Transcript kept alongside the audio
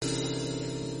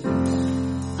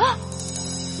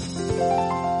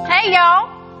Hey,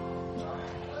 y'all.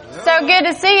 So good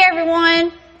to see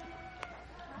everyone.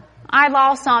 I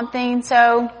lost something,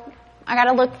 so I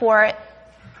gotta look for it.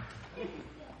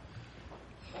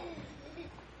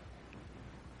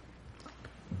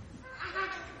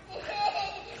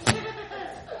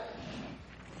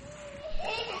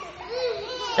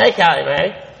 Hey, Callie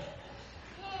Mae.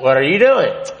 What are you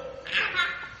doing?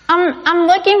 I'm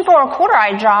looking for a quarter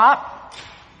I dropped.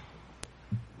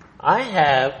 I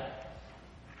have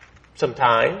some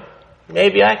time.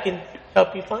 Maybe I can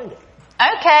help you find it.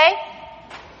 Okay.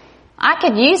 I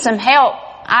could use some help.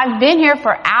 I've been here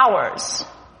for hours.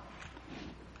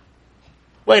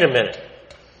 Wait a minute.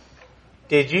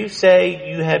 Did you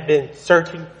say you have been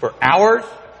searching for hours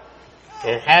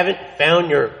and haven't found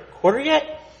your quarter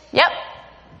yet? Yep.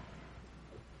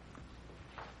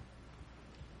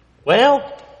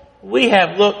 Well, we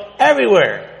have looked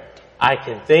everywhere I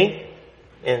can think.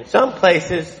 In some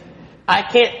places, I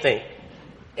can't think.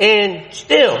 And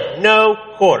still, no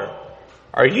quarter.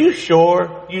 Are you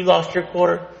sure you lost your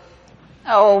quarter?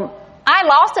 Oh, I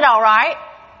lost it all right.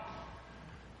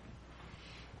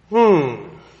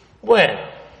 Well,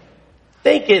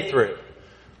 think it through.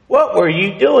 What were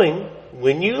you doing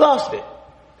when you lost it?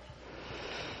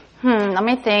 Let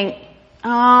me think.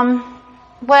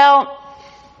 Well,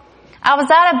 I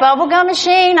was at a bubblegum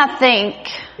machine, I think.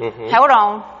 Hold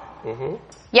on.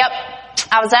 Yep.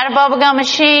 I was at a bubblegum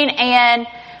machine, and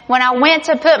when I went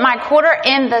to put my quarter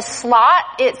in the slot,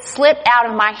 it slipped out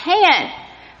of my hand.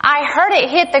 I heard it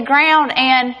hit the ground,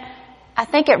 and I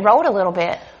think it rolled a little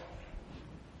bit.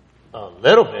 A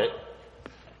little bit?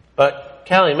 But,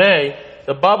 Callie Mae,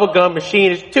 the bubblegum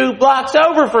machine is 2 blocks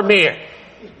over from here.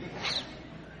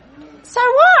 So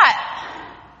what?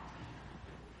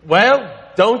 Well,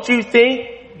 don't you think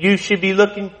you should be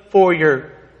looking for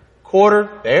your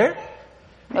quarter there?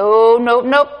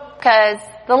 Nope, because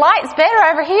the light's better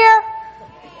over here.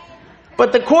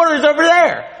 But the quarter's over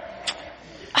there.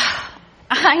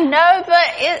 I know,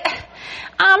 but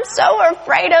I'm so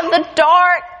afraid of the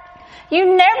dark.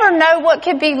 You never know what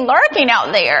could be lurking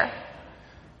out there.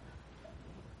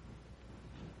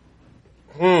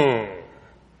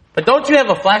 But don't you have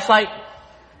a flashlight?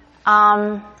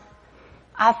 I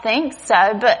think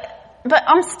so, but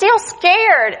I'm still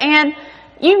scared, and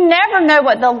you never know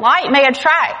what the light may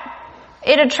attract.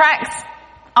 It attracts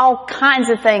all kinds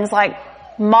of things like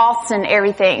moths and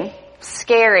everything.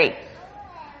 Scary.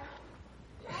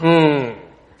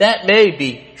 That may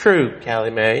be true, Callie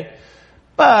Mae,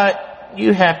 but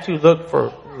you have to look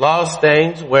for lost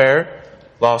things where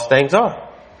lost things are.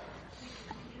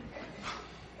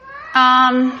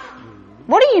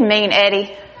 What do you mean,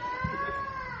 Eddie?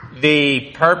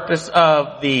 The purpose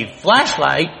of the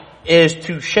flashlight is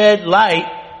to shed light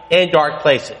in dark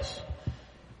places.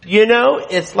 You know,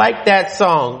 it's like that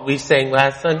song we sang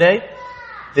last Sunday,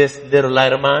 This Little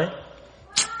Light of Mine.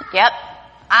 Yep.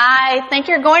 I think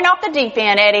you're going off the deep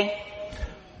end, Eddie.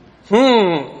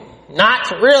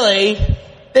 Not really.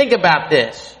 Think about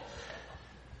this.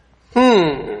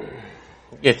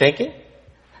 You thinking?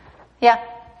 Yeah.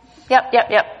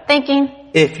 Yep. Thinking.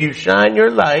 If you shine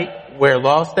your light where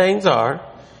lost things are,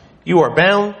 you are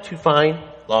bound to find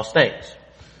lost things.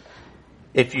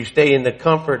 If you stay in the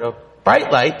comfort of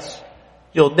bright lights,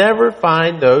 you'll never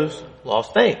find those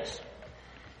lost things.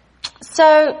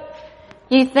 So,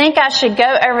 you think I should go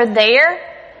over there?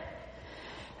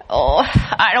 Oh,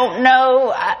 I don't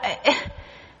know.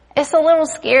 It's a little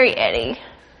scary, Eddie.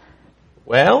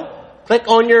 Well, click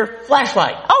on your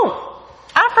flashlight. Oh,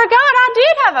 I forgot I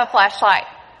did have a flashlight.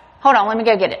 Hold on, let me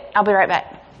go get it. I'll be right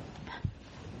back.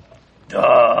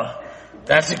 Duh.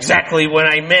 That's exactly what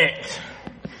I meant.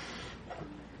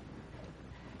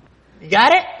 You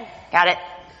got it? Got it.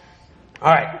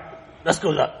 All right. Let's go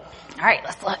look. All right,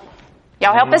 let's look.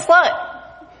 Y'all help us look.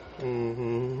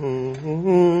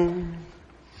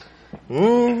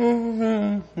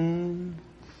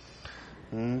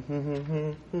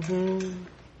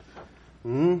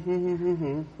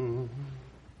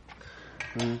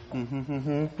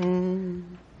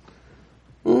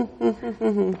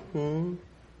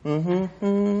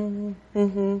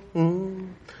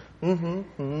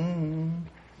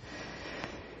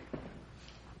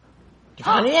 You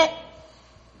found it yet?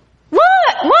 Look!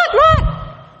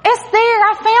 It's there.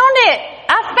 I found it.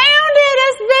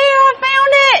 It's there. I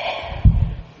found it.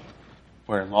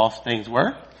 Where lost things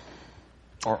were?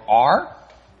 Or are?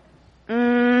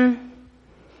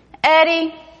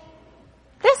 Eddie,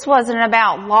 this wasn't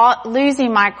about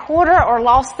losing my quarter or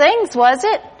lost things, was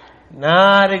it?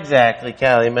 Not exactly,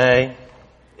 Callie Mae.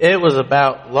 It was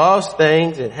about lost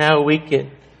things and how we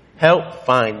can help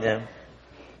find them.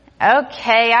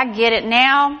 Okay, I get it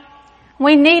now.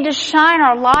 We need to shine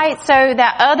our light so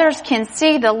that others can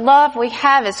see the love we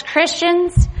have as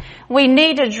Christians. We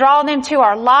need to draw them to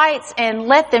our lights and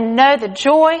let them know the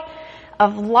joy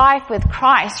of life with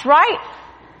Christ, right?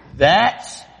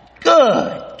 That's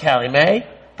good, Callie Mae.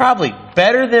 Probably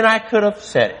better than I could have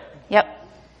said it. Yep.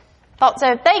 Thought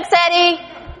so. Thanks, Eddie.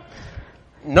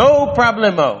 No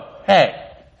problemo. Hey,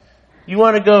 you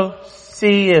want to go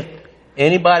see if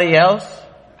anybody else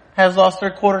has lost their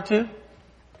quarter too?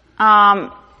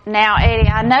 Now, Eddie,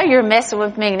 I know you're messing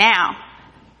with me now.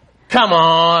 Come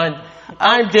on.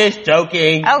 I'm just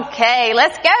joking. Okay,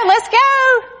 let's go.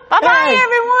 Bye-bye, Hey,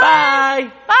 everyone.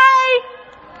 bye. Bye.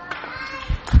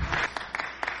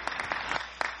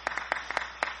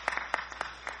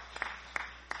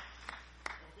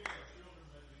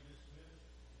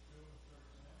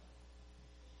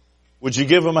 Would you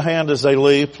give them a hand as they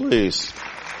leave, please?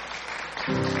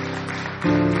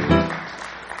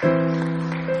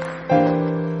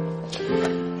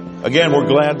 Again, we're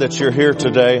glad that you're here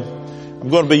today. I'm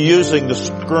going to be using the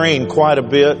screen quite a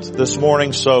bit this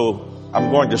morning, so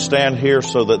I'm going to stand here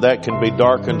so that can be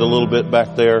darkened a little bit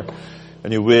back there,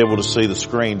 and you'll be able to see the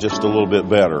screen just a little bit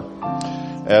better.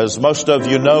 As most of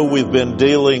you know, we've been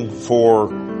dealing for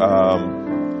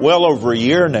well over a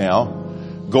year now,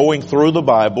 going through the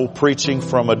Bible, preaching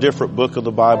from a different book of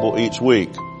the Bible each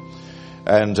week.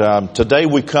 And today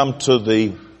we come to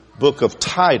the book of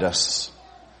Titus.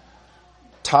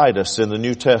 Titus in the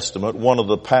New Testament, one of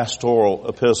the pastoral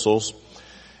epistles.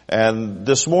 And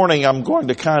this morning I'm going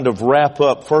to kind of wrap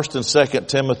up 1st and 2nd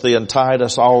Timothy and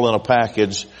Titus all in a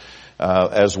package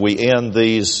as we end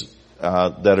these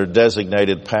that are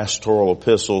designated pastoral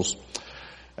epistles.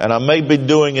 And I may be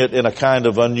doing it in a kind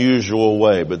of unusual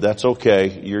way, but that's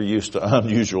okay. You're used to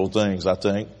unusual things, I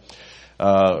think.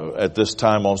 At this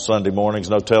time on Sunday mornings,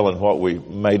 no telling what we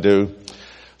may do.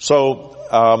 So,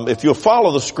 if you'll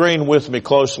follow the screen with me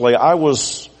closely, we're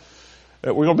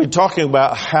going to be talking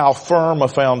about how firm a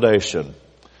foundation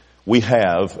we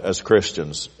have as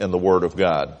Christians in the Word of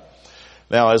God.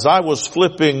 Now, as I was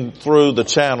flipping through the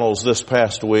channels this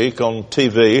past week on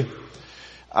TV,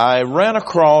 I ran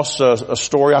across a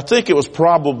story. I think it was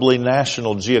probably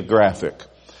National Geographic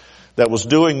that was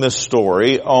doing this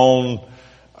story on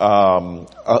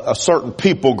a certain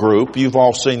people group. You've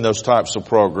all seen those types of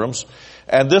programs.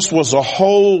 And this was a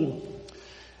whole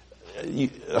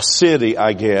city,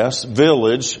 I guess,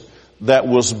 village that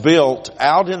was built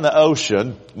out in the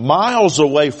ocean, miles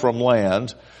away from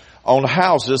land, on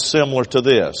houses similar to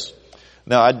this.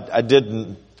 Now, I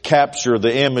didn't capture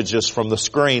the images from the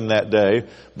screen that day,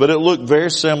 but it looked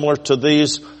very similar to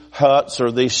these huts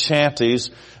or these shanties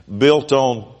built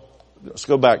on, let's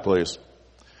go back please.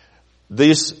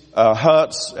 These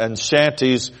huts and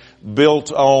shanties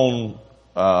built on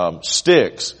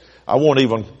sticks. I won't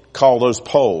even call those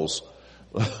poles.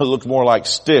 It looked more like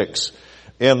sticks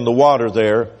in the water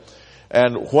there.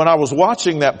 And when I was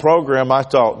watching that program, I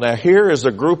thought, now here is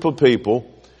a group of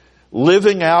people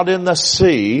living out in the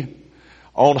sea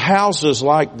on houses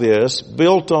like this,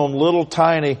 built on little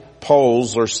tiny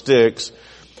poles or sticks.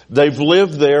 They've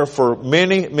lived there for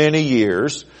many, many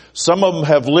years. Some of them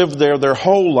have lived there their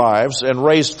whole lives and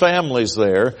raised families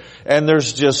there. And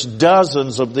there's just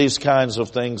dozens of these kinds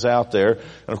of things out there. And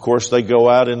of course they go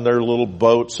out in their little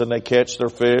boats and they catch their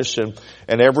fish, and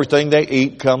everything they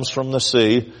eat comes from the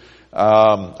sea.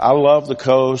 I love the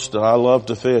coast and I love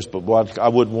to fish, but boy, I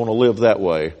wouldn't want to live that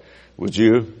way. Would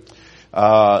you?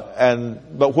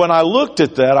 But when I looked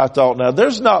at that, I thought, now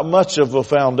there's not much of a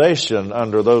foundation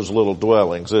under those little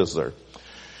dwellings, is there?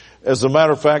 As a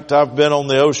matter of fact, I've been on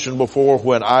the ocean before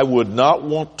when I would not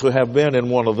want to have been in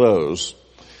one of those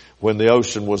when the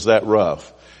ocean was that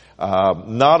rough.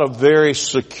 Not a very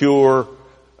secure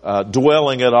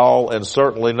dwelling at all, and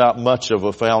certainly not much of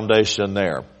a foundation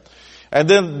there. And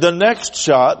then the next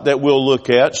shot that we'll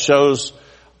look at shows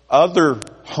other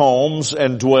homes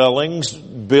and dwellings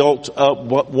built up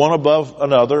one above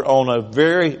another on a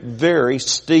very, very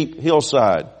steep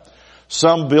hillside.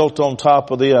 Some built on top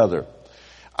of the other.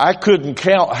 I couldn't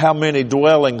count how many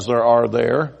dwellings there are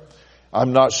there.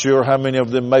 I'm not sure how many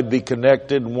of them may be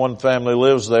connected and one family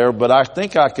lives there, but I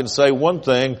think I can say one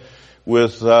thing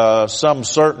with some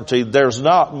certainty. There's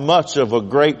not much of a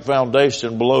great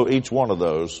foundation below each one of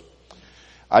those.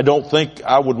 I don't think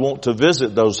I would want to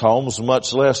visit those homes,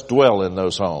 much less dwell in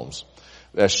those homes,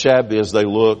 as shabby as they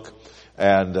look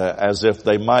and as if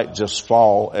they might just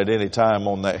fall at any time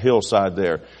on that hillside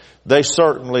there. They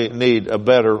certainly need a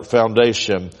better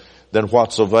foundation than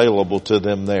what's available to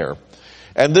them there.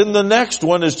 And then the next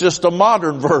one is just a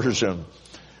modern version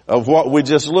of what we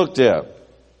just looked at.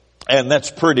 And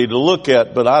that's pretty to look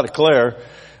at, but I declare,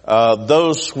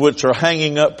 Those which are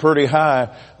hanging up pretty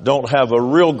high don't have a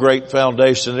real great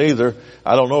foundation either.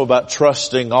 I don't know about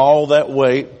trusting all that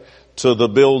weight to the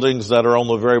buildings that are on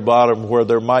the very bottom where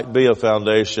there might be a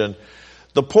foundation.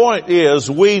 The point is,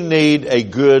 we need a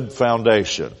good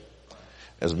foundation.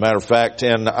 As a matter of fact,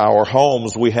 in our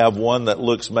homes, we have one that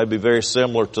looks maybe very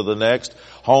similar to the next.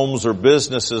 Homes or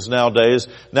businesses nowadays.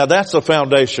 Now that's a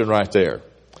foundation right there.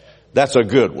 That's a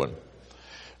good one.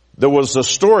 There was a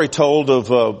story told of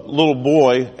a little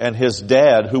boy and his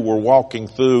dad who were walking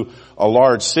through a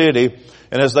large city.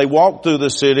 And as they walked through the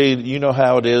city, you know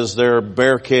how it is. There are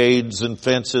barricades and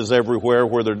fences everywhere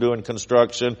where they're doing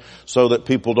construction so that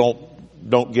people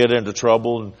don't get into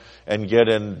trouble and get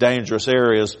in dangerous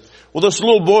areas. Well, this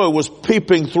little boy was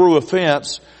peeping through a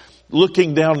fence,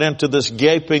 looking down into this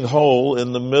gaping hole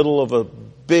in the middle of a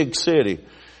big city.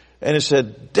 And he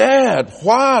said, "Dad,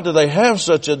 why do they have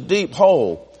such a deep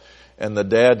hole?" And the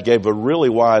dad gave a really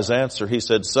wise answer. He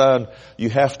said, "Son, you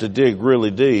have to dig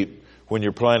really deep when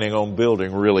you're planning on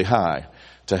building really high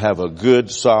to have a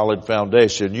good, solid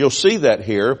foundation." You'll see that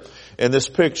here in this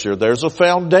picture. There's a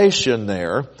foundation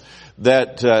there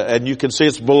that, and you can see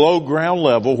it's below ground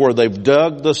level where they've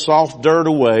dug the soft dirt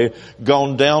away,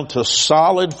 gone down to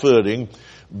solid footing,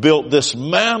 built this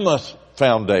mammoth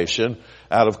foundation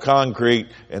out of concrete,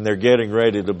 and they're getting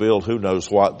ready to build who knows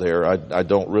what there. I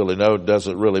don't really know. It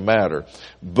doesn't really matter.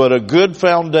 But a good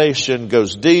foundation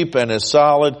goes deep and is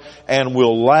solid and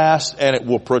will last, and it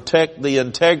will protect the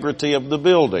integrity of the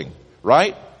building.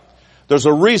 Right? There's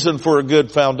a reason for a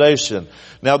good foundation.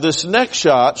 Now this next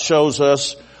shot shows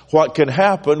us what can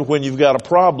happen when you've got a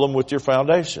problem with your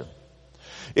foundation.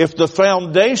 If the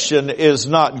foundation is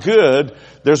not good,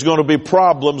 there's going to be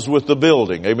problems with the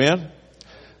building. Amen?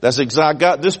 That's exactly. I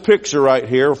got this picture right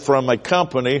here from a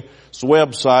company's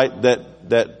website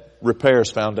that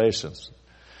repairs foundations.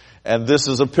 And this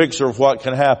is a picture of what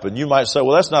can happen. You might say,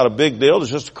 well, that's not a big deal.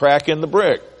 It's just a crack in the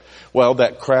brick. Well,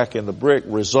 that crack in the brick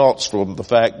results from the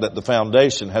fact that the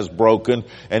foundation has broken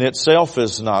and itself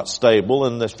is not stable,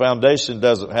 and the foundation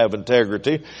doesn't have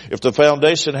integrity. If the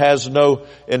foundation has no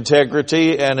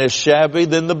integrity and is shabby,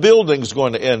 then the building's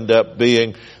going to end up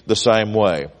being the same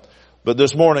way. But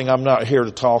this morning, I'm not here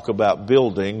to talk about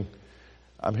building.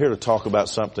 I'm here to talk about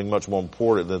something much more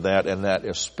important than that, and that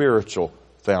is spiritual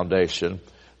foundation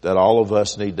that all of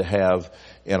us need to have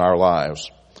in our lives.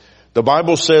 The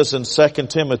Bible says in 2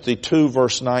 Timothy 2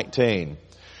 verse 19,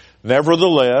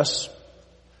 "Nevertheless,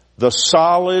 the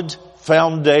solid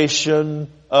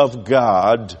foundation of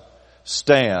God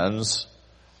stands,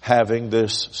 having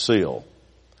this seal.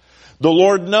 The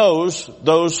Lord knows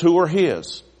those who are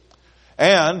His.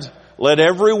 And let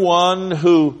everyone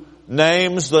who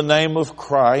names the name of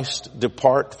Christ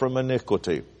depart from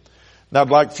iniquity." Now I'd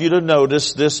like for you to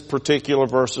notice this particular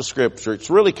verse of Scripture. It's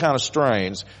really kind of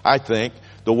strange, I think,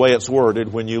 the way it's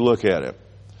worded when you look at it.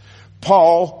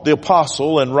 Paul, the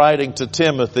apostle, in writing to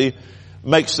Timothy,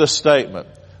 makes this statement,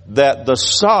 that the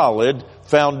solid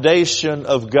foundation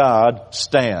of God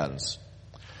stands.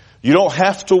 You don't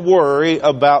have to worry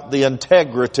about the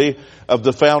integrity of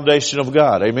the foundation of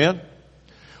God. Amen?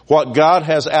 What God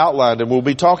has outlined, and we'll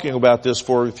be talking about this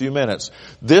for a few minutes.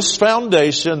 This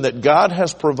foundation that God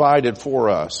has provided for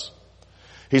us,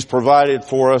 He's provided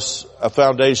for us a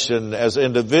foundation as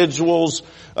individuals,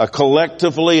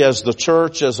 collectively, as the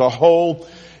church as a whole.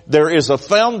 There is a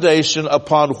foundation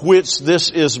upon which this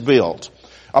is built,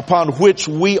 upon which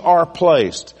we are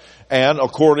placed. And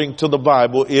according to the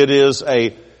Bible, it is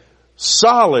a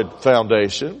solid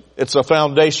foundation. It's a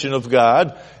foundation of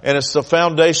God, and it's a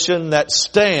foundation that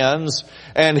stands.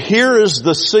 And here is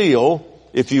the seal,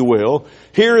 if you will.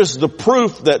 Here is the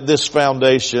proof that this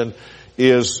foundation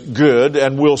is good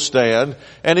and will stand.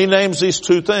 And he names these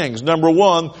two things. Number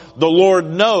one, the Lord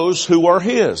knows who are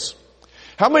His.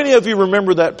 How many of you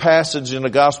remember that passage in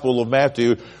the Gospel of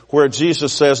Matthew where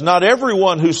Jesus says, "Not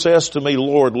everyone who says to me,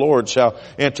 Lord, Lord, shall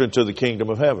enter into the kingdom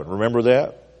of heaven." Remember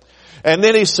that? And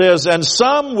then he says, "And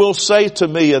some will say to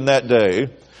me in that day,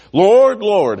 Lord,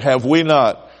 Lord, have we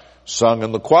not sung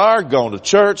in the choir, gone to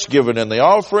church, given in the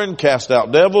offering, cast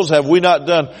out devils? Have we not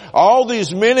done all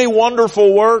these many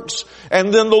wonderful works?"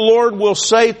 And then the Lord will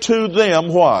say to them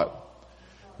what?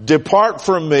 "Depart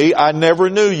from me, I never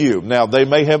knew you." Now they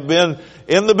may have been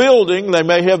in the building, they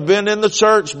may have been in the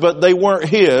church, but they weren't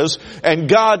His, and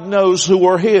God knows who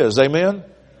are His. Amen?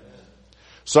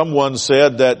 Someone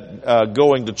said that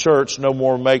going to church no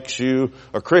more makes you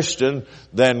a Christian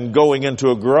than going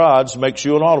into a garage makes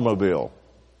you an automobile.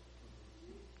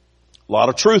 A lot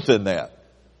of truth in that.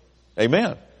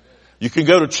 Amen. You can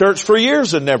go to church for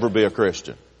years and never be a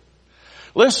Christian.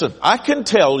 Listen, I can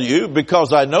tell you,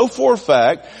 because I know for a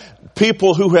fact,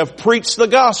 people who have preached the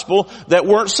gospel that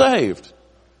weren't saved.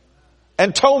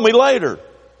 And told me later,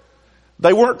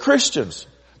 they weren't Christians.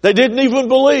 They didn't even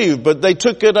believe, but they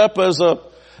took it up as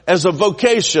a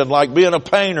vocation, like being a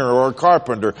painter or a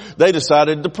carpenter. They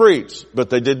decided to preach, but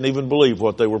they didn't even believe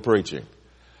what they were preaching.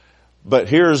 But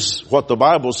here's what the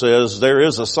Bible says. There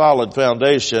is a solid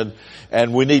foundation,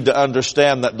 and we need to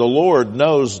understand that the Lord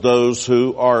knows those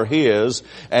who are His.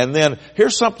 And then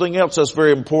here's something else that's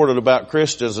very important about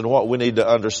Christians and what we need to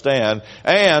understand.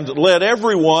 And let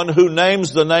everyone who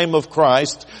names the name of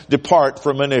Christ depart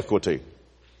from iniquity.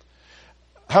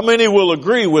 How many will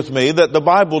agree with me that the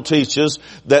Bible teaches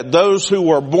that those who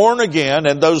are born again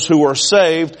and those who are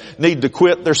saved need to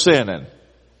quit their sinning?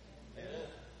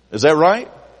 Is that right?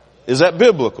 Is that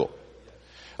biblical?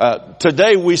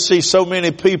 Today we see so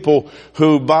many people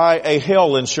who buy a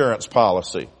hell insurance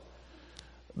policy.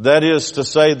 That is to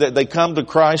say that they come to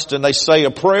Christ and they say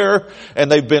a prayer and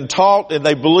they've been taught and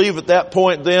they believe at that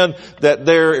point then that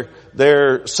their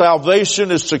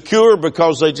salvation is secure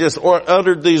because they just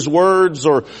uttered these words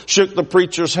or shook the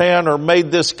preacher's hand or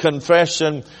made this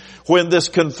confession, when this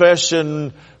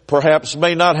confession perhaps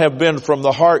may not have been from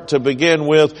the heart to begin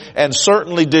with, and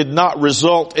certainly did not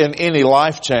result in any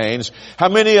life change. How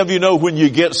many of you know when you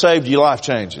get saved, your life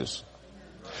changes?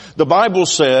 The Bible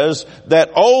says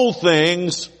that old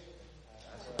things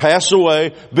pass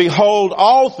away. Behold,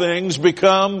 all things you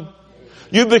become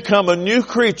a new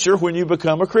creature when you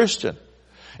become a Christian.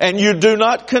 And you do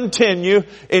not continue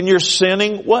in your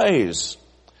sinning ways.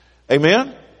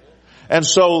 Amen? And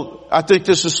so I think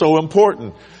this is so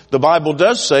important. The Bible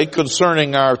does say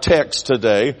concerning our text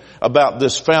today about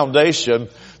this foundation,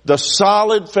 the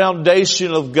solid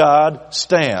foundation of God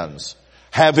stands,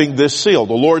 having this seal.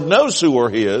 The Lord knows who are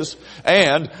His,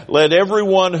 and let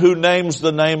everyone who names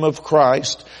the name of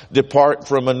Christ depart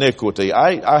from iniquity.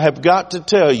 I have got to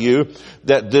tell you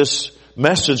that this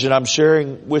message that I'm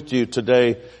sharing with you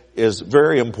today is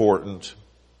very important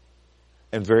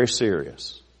and very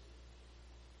serious.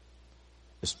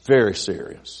 It's very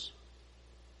serious.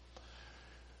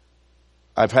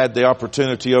 I've had the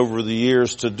opportunity over the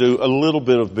years to do a little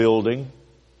bit of building.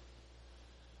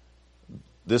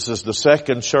 This is the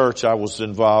second church I was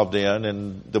involved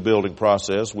in the building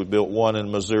process. We built one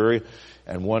in Missouri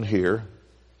and one here.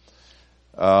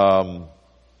 At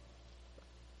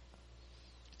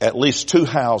least 2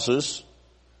 houses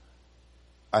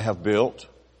I have built.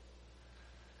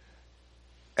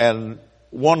 And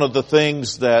one of the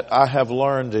things that I have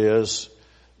learned is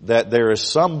that there is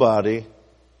somebody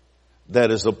that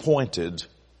is appointed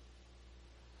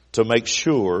to make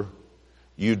sure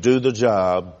you do the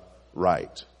job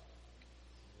right.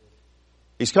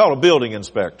 He's called a building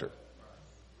inspector.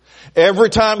 Every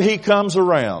time he comes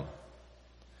around,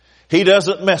 he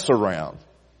doesn't mess around.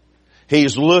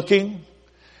 He's looking,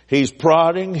 he's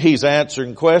prodding, he's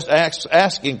answering questions,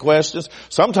 asking questions.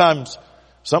 Sometimes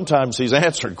he's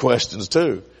answering questions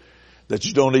too that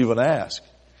you don't even ask.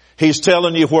 He's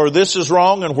telling you where this is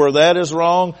wrong and where that is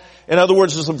wrong. In other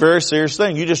words, it's a very serious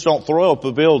thing. You just don't throw up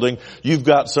a building. You've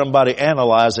got somebody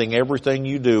analyzing everything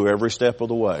you do every step of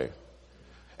the way.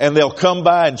 And they'll come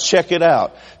by and check it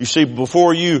out. You see, I've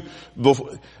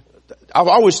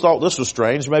always thought this was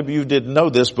strange. Maybe you didn't know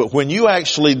this, but when you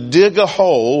actually dig a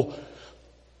hole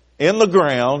in the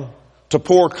ground to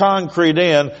pour concrete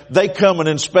in, they come and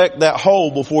inspect that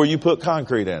hole before you put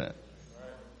concrete in it.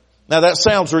 Now that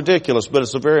sounds ridiculous, but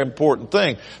it's a very important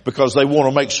thing because they want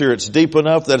to make sure it's deep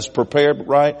enough, that it's prepared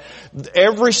right.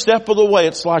 Every step of the way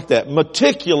it's like that.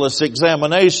 Meticulous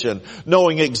examination,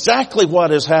 knowing exactly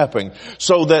what is happening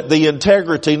so that the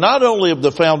integrity not only of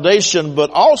the foundation but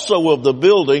also of the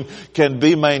building can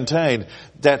be maintained.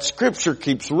 That scripture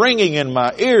keeps ringing in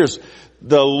my ears.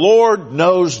 The Lord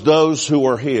knows those who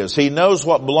are His. He knows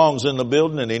what belongs in the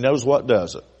building and He knows what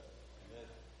doesn't.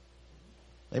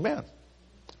 Amen.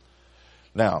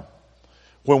 Now,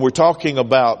 when we're talking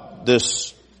about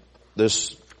this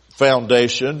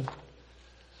foundation,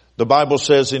 the Bible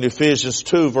says in Ephesians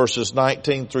 2 verses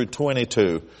 19 through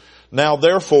 22, now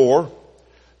therefore,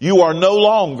 you are no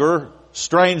longer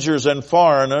strangers and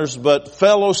foreigners, but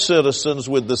fellow citizens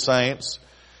with the saints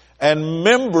and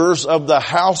members of the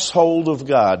household of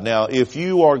God. Now, if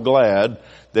you are glad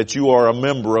that you are a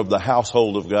member of the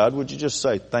household of God, would you just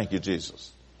say, thank you, Jesus?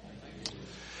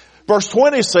 Verse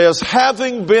 20 says,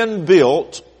 having been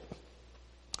built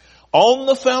on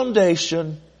the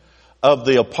foundation of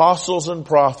the apostles and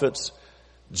prophets,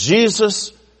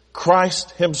 Jesus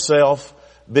Christ Himself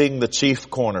being the chief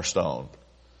cornerstone.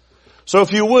 So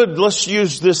if you would, let's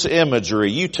use this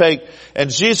imagery. You take, and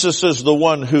Jesus is the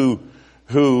one who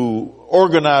who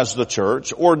organized the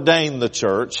church, ordained the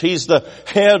church. He's the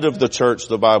head of the church,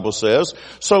 the Bible says.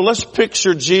 So let's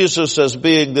picture Jesus as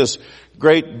being this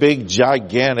great big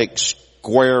gigantic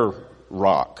square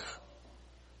rock.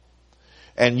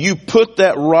 And you put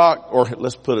that rock, or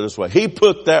let's put it this way, he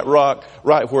put that rock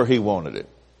right where he wanted it.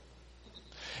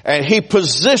 And he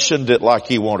positioned it like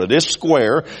he wanted it. It's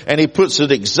square, and he puts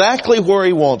it exactly where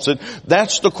he wants it.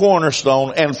 That's the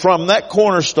cornerstone, and from that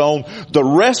cornerstone, the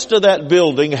rest of that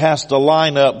building has to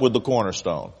line up with the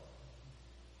cornerstone.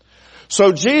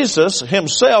 So Jesus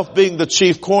himself being the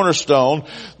chief cornerstone,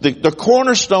 the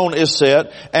cornerstone is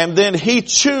set, and then he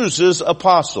chooses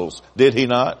apostles. Did he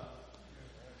not?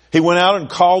 He went out and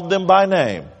called them by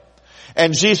name.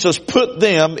 And Jesus put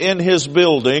them in his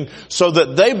building so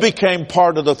that they became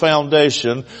part of the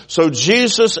foundation. So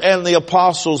Jesus and the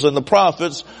apostles and the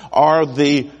prophets are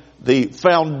the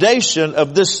foundation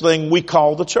of this thing we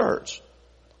call the church.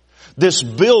 This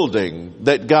building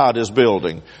that God is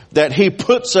building, that he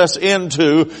puts us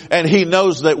into, and he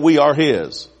knows that we are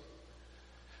his.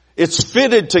 It's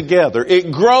fitted together.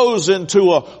 It grows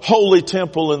into a holy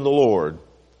temple in the Lord.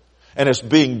 And it's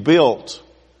being built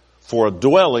for a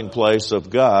dwelling place of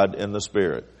God in the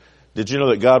Spirit. Did you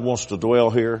know that God wants to dwell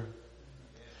here?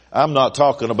 I'm not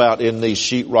talking about in these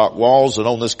sheetrock walls and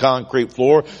on this concrete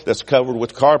floor that's covered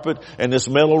with carpet and this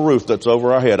metal roof that's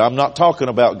over our head. I'm not talking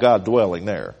about God dwelling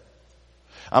there.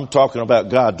 I'm talking about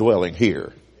God dwelling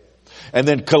here. And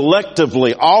then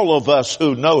collectively, all of us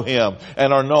who know him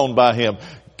and are known by him,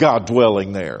 God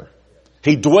dwelling there.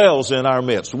 He dwells in our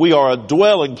midst. We are a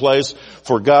dwelling place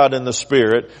for God in the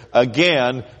Spirit,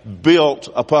 again, built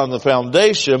upon the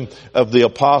foundation of the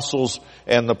apostles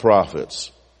and the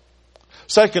prophets.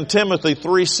 2 Timothy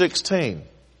 3:16.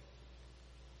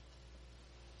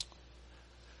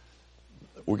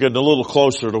 We're getting a little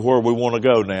closer to where we want to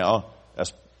go now,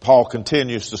 as Paul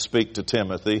continues to speak to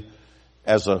Timothy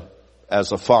as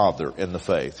a father in the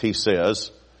faith. He says,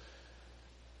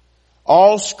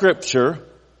 all Scripture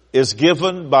is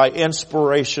given by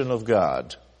inspiration of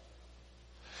God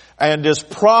and is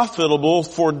profitable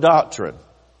for doctrine,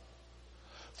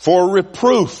 for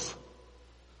reproof.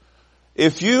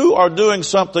 If you are doing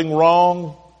something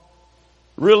wrong,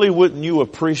 really wouldn't you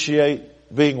appreciate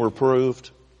being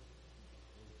reproved?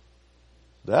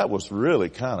 That was really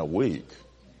kind of weak.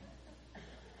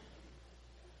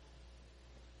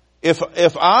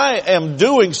 If I am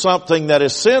doing something that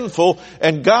is sinful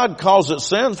and God calls it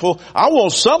sinful, I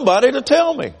want somebody to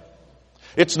tell me.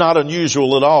 It's not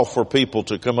unusual at all for people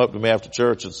to come up to me after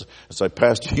church and say,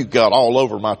 Pastor, you got all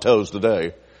over my toes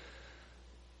today.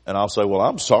 And I'll say, well,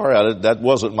 I'm sorry. That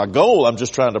wasn't my goal. I'm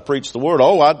just trying to preach the word.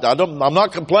 Oh, I'm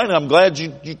not complaining. I'm glad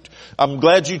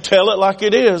you tell it like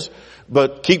it is.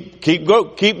 But keep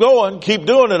going, keep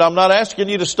doing it. I'm not asking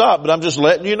you to stop, but I'm just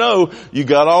letting you know you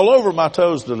got all over my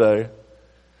toes today.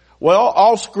 Well,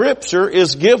 all Scripture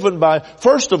is given by,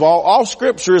 first of all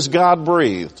Scripture is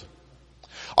God-breathed.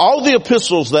 All the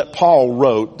epistles that Paul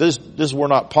wrote, these were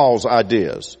not Paul's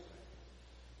ideas.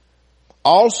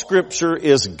 All Scripture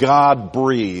is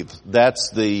God-breathed.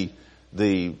 That's the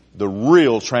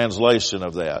real translation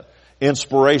of that.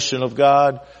 Inspiration of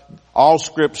God. All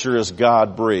Scripture is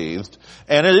God-breathed.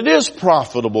 And it is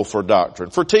profitable for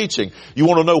doctrine, for teaching. You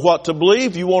want to know what to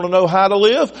believe? You want to know how to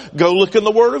live? Go look in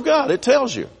the Word of God. It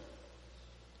tells you.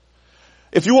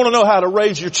 If you want to know how to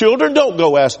raise your children, don't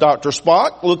go ask Dr.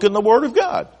 Spock. Look in the Word of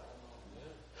God.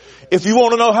 If you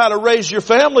want to know how to raise your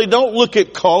family, don't look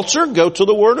at culture. Go to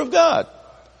the Word of God.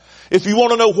 If you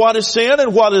want to know what is sin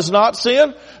and what is not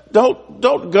sin, don't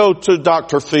go to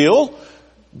Dr. Phil.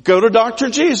 Go to Dr.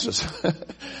 Jesus.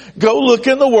 Go look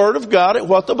in the Word of God at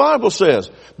what the Bible says.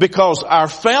 Because our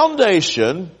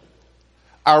foundation,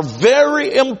 our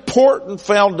very important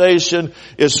foundation,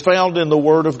 is found in the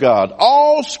Word of God.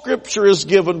 All Scripture is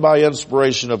given by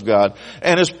inspiration of God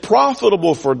and is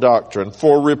profitable for doctrine,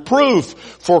 for reproof,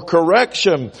 for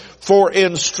correction, for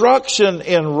instruction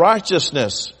in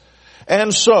righteousness.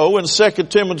 And so in 2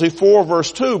 Timothy 4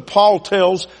 verse 2, Paul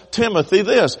tells Timothy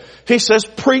this. He says,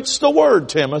 preach the word,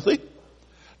 Timothy.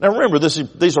 Now remember,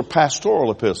 these are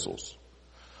pastoral epistles.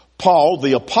 Paul,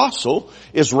 the apostle,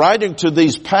 is writing to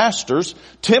these pastors,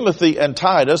 Timothy and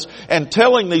Titus, and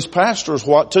telling these pastors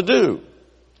what to do.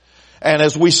 And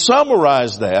as we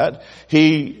summarize that,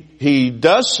 he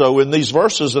does so in these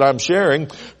verses that I'm sharing.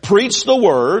 Preach the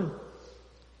word.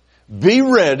 Be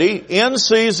ready in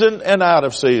season and out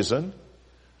of season.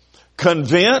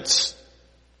 Convince.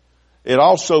 It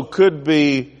also could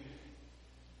be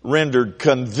rendered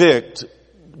convict,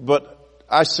 but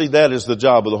I see that as the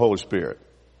job of the Holy Spirit.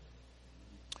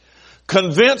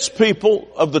 Convince people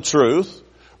of the truth.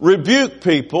 rebuke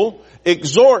people,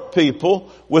 exhort people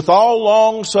with all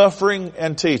long suffering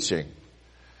and teaching.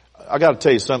 I got to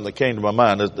tell you something that came to my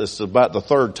mind. This is about the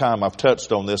third time I've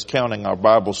touched on this, counting our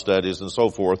Bible studies and so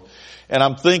forth. And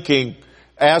I'm thinking,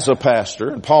 as a pastor,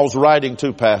 and Paul's writing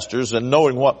to pastors, and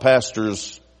knowing what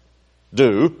pastors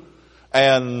do,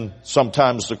 and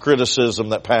sometimes the criticism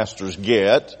that pastors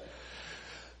get,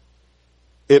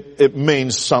 it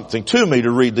means something to me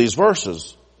to read these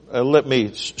verses. Let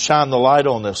me shine the light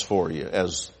on this for you,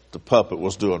 as the puppet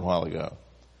was doing a while ago.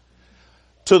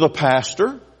 To the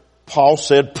pastor, Paul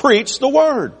said, preach the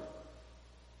word.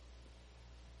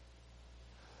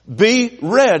 Be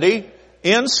ready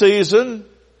in season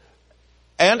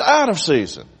and out of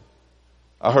season.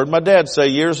 I heard my dad say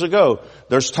years ago,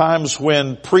 there's times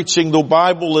when preaching the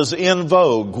Bible is in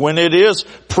vogue. When it is,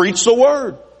 preach the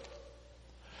word.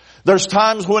 There's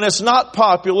times when it's not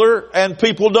popular and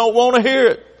people don't want to hear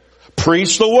it.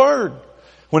 Preach the word.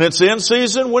 When it's in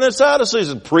season, when it's out of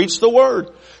season, preach the word.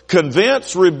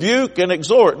 Convince, rebuke, and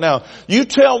exhort. Now, you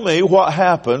tell me what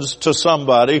happens to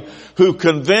somebody who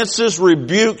convinces,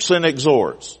 rebukes, and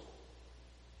exhorts.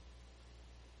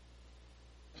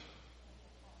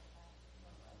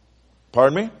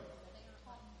 Pardon me?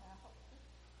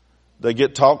 They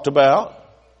get talked about.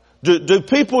 Do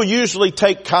people usually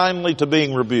take kindly to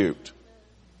being rebuked?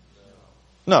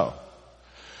 No.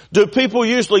 Do people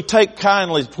usually take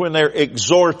kindly when they're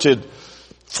exhorted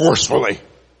forcefully?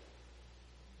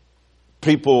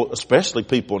 People, especially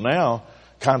people now,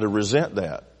 kind of resent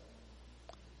that.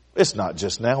 It's not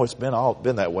just now, it's been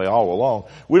that way all along.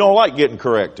 We don't like getting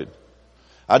corrected.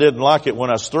 I didn't like it when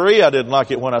I was 3, I didn't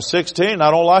like it when I was 16, I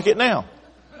don't like it now.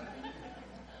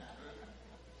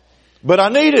 But I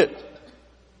need it.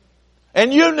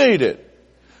 And you need it.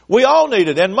 We all need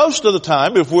it. And most of the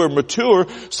time, if we're mature,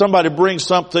 somebody brings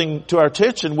something to our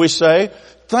attention, we say,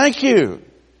 thank you.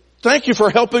 Thank you for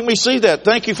helping me see that.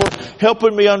 Thank you for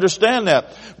helping me understand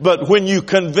that. But when you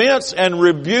convince and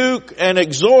rebuke and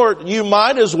exhort, you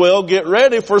might as well get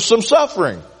ready for some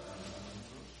suffering.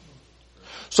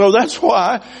 So that's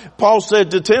why Paul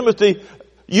said to Timothy,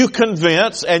 you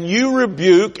convince and you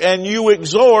rebuke and you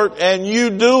exhort and you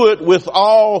do it with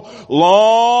all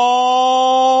long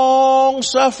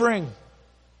suffering.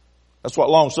 That's what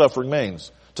long suffering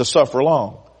means, to suffer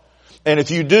long. And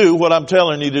if you do what I'm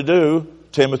telling you to do,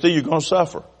 Timothy, you're going to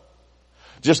suffer.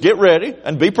 Just get ready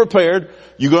and be prepared.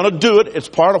 You're going to do it. It's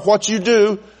part of what you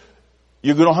do.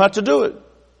 You're going to have to do it.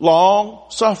 Long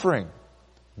suffering.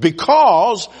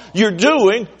 Because you're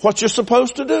doing what you're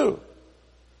supposed to do.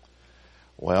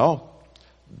 Well,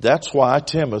 that's why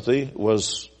Timothy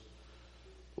was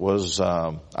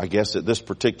I guess at this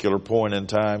particular point in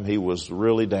time, he was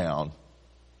really down.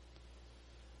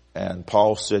 And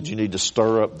Paul said, you need to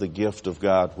stir up the gift of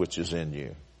God which is in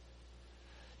you.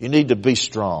 You need to be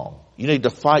strong. You need to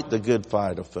fight the good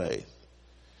fight of faith.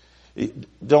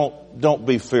 Don't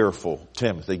be fearful,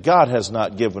 Timothy. God has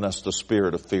not given us the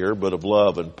spirit of fear, but of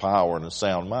love and power and a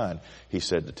sound mind, he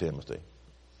said to Timothy.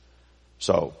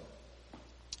 So,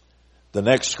 the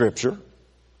next scripture,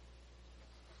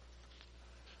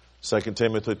 2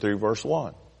 Timothy 3 verse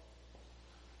 1.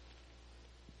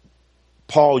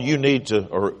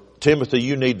 Timothy,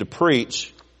 you need to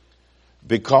preach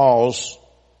because,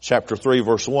 chapter 3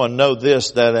 verse 1, know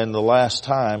this, that in the last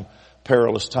time,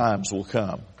 perilous times will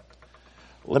come.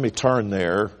 Let me turn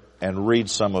there and read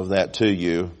some of that to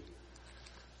you.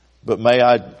 But may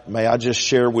I just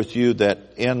share with you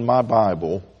that in my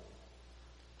Bible,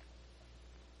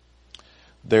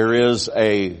 there is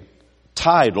a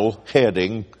title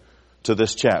heading to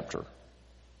this chapter.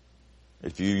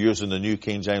 If you're using the New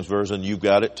King James Version, you've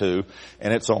got it too,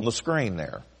 and it's on the screen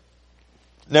there.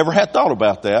 Never had thought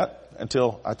about that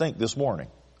until I think this morning.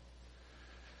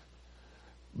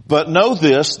 But know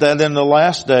this, that in the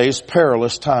last days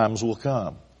perilous times will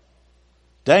come.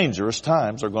 Dangerous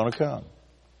times are going to come.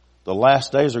 The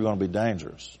last days are going to be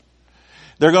dangerous.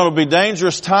 They're going to be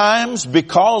dangerous times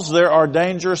because there are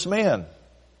dangerous men.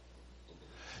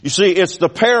 You see, it's the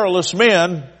perilous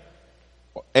men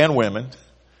and women.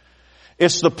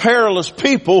 It's the perilous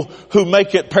people who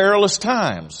make it perilous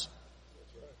times.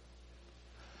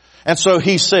 And so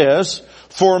he says,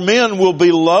 for men will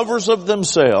be lovers of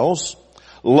themselves,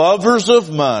 lovers of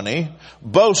money,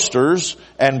 boasters,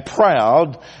 and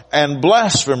proud, and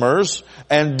blasphemers,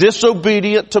 and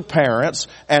disobedient to parents,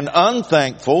 and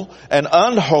unthankful, and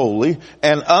unholy,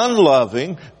 and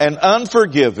unloving, and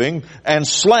unforgiving, and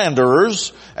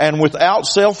slanderers, and without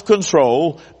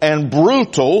self-control, and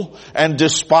brutal, and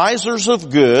despisers of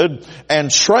good, and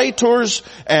traitors,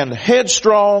 and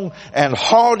headstrong, and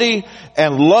haughty,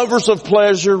 and lovers of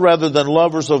pleasure rather than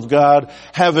lovers of God,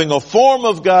 having a form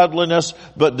of godliness,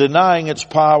 but denying its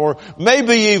power,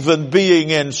 maybe even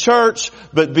being in church,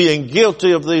 but being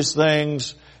guilty of these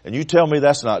things. And you tell me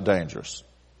that's not dangerous.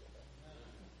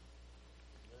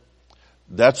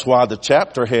 That's why the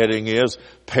chapter heading is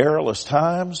perilous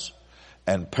times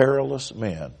and perilous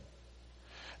men.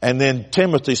 And then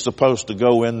Timothy's supposed to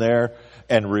go in there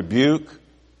and rebuke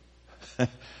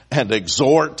and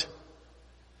exhort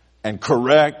and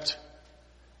correct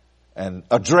and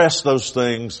address those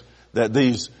things that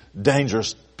these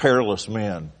dangerous, perilous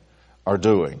men are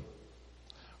doing.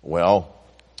 Well,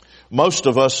 most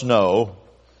of us know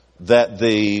that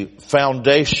the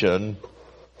foundation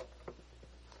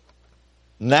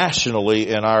nationally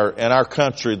in our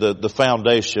country, the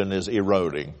foundation is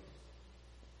eroding.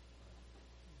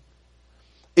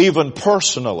 Even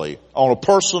personally, on a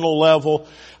personal level,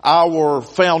 our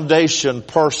foundation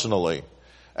personally,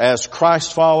 as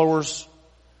Christ followers,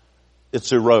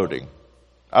 it's eroding.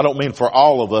 I don't mean for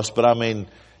all of us, but I mean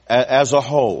as a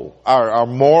whole. Our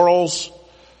morals,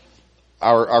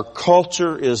 our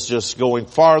culture is just going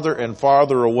farther and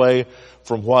farther away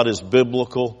from what is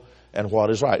biblical and what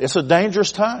is right. It's a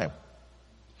dangerous time.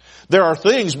 There are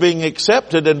things being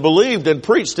accepted and believed and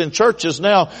preached in churches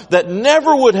now that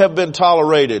never would have been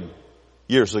tolerated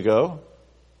years ago.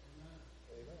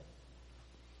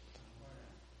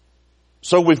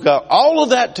 So we've got all of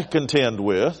that to contend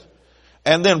with.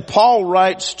 And then Paul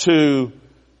writes to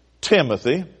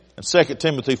Timothy in 2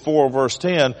 Timothy 4 verse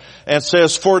 10 and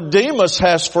says, "For Demas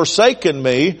has forsaken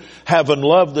me, having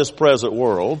loved this present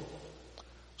world."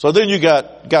 So then you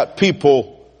got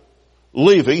people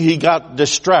leaving. He got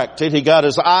distracted. He got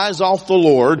his eyes off the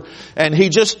Lord and he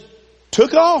just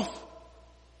took off.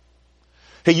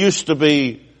 He used to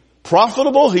be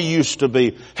profitable. He used to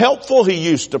be helpful. He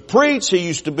used to preach. He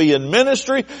used to be in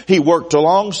ministry. He worked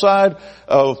alongside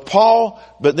of Paul.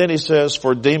 But then he says,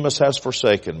 "For Demas has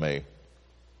forsaken me,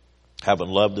 having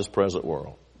loved this present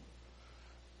world."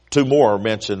 Two more are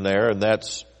mentioned there, and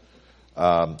that's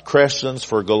Crescens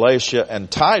for Galatia and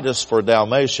Titus for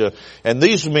Dalmatia. And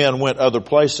these men went other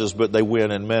places, but they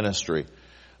went in ministry.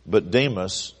 But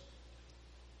Demas,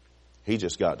 he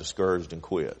just got discouraged and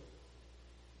quit.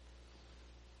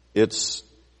 It's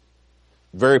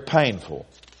very painful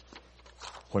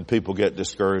when people get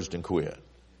discouraged and quit.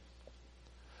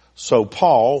 So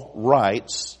Paul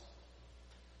writes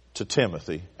to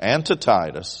Timothy and to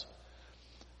Titus,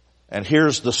 and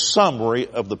here's the summary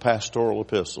of the pastoral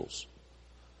epistles.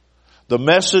 The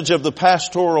message of the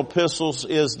pastoral epistles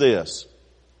is this: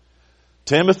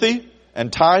 Timothy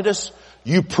and Titus,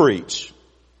 you preach.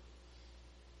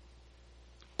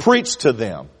 Preach to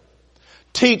them.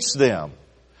 Teach them.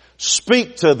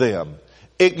 Speak to them.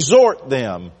 Exhort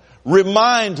them.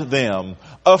 Remind them.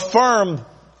 Affirm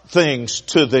things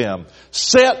to them.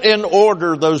 Set in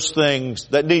order those things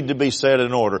that need to be set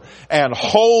in order. And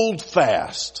hold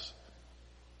fast.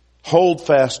 Hold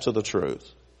fast to the truth.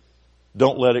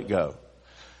 Don't let it go.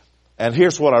 And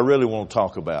here's what I really want to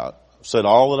talk about. I've said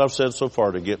all that I've said so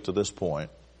far to get to this point.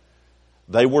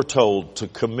 They were told to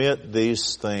commit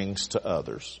these things to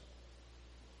others.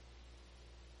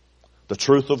 The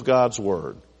truth of God's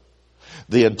Word.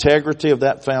 The integrity of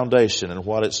that foundation and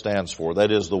what it stands for.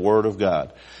 That is the Word of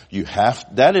God.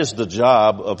 That is the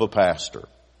job of a pastor.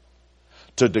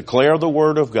 To declare the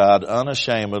Word of God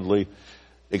unashamedly,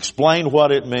 explain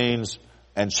what it means,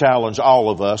 and challenge all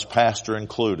of us, pastor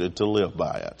included, to live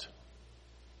by it.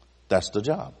 That's the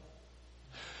job.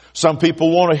 Some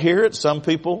people want to hear it, some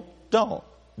people don't.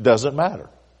 Doesn't matter.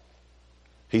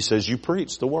 He says you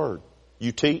preach the Word.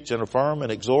 You teach and affirm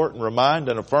and exhort and remind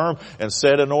and affirm and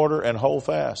set in order and hold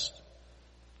fast.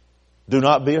 Do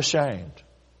not be ashamed,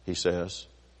 he says.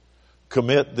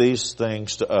 Commit these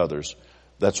things to others.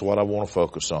 That's what I want to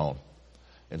focus on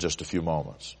in just a few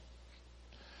moments.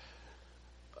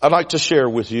 I'd like to share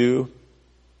with you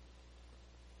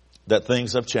that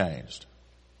things have changed.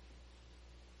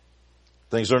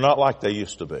 Things are not like they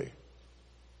used to be.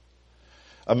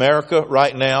 America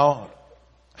right now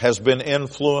has been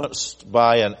influenced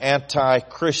by an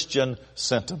anti-Christian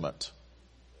sentiment.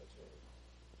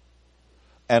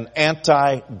 An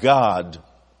anti-God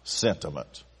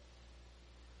sentiment.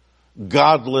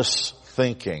 Godless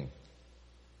thinking.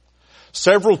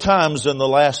 Several times in the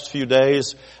last few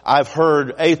days, I've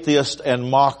heard atheists and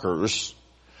mockers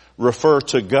refer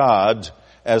to God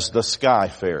as the sky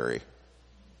fairy.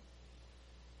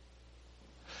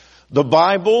 The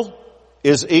Bible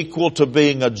is equal to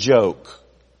being a joke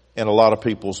in a lot of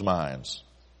people's minds.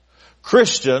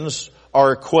 Christians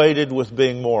are equated with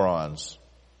being morons.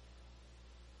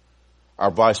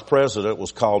 Our vice president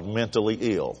was called mentally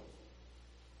ill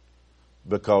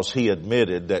because he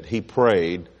admitted that he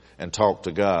prayed and talked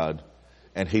to God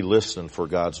and he listened for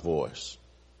God's voice.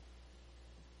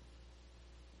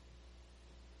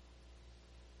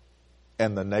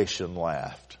 And the nation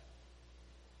laughed.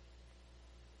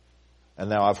 And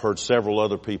now I've heard several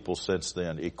other people since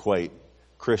then equate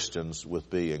Christians with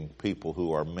being people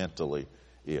who are mentally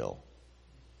ill.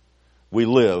 We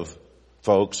live,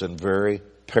 folks, in very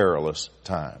perilous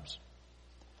times.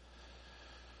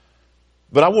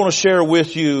 But I want to share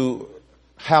with you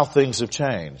how things have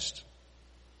changed,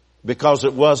 because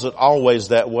it wasn't always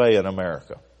that way in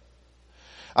America.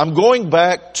 I'm going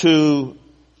back to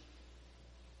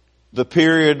the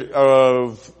period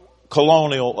of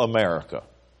colonial America.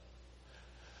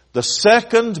 The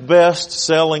second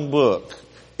best-selling book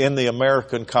in the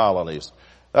American colonies.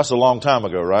 That's a long time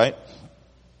ago, right?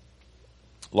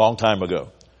 Long time ago.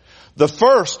 The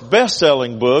first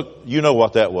best-selling book, you know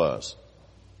what that was.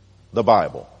 The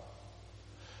Bible.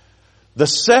 The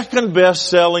second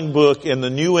best-selling book in the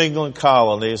New England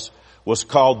colonies was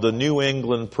called the New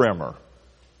England Primer.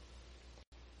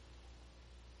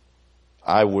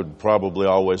 I would probably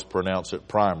always pronounce it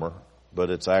primer, but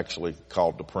it's actually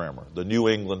called the Primer. The New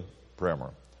England Primer.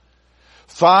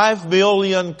 5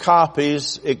 million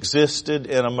copies existed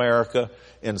in America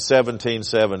in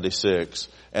 1776,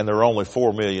 and there are only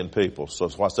 4 million people. So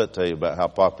what's that tell you about how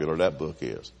popular that book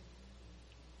is?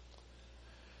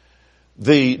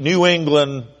 The New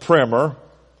England Primer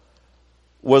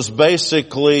was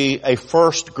basically a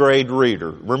first grade reader.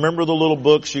 Remember the little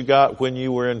books you got when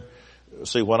you were in,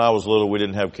 when I was little, we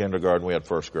didn't have kindergarten, we had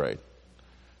first grade.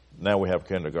 Now we have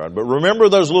kindergarten. But remember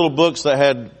those little books that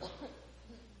had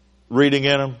reading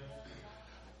in them?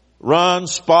 Run,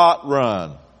 Spot,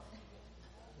 run.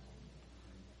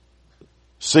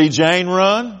 See Jane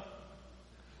run?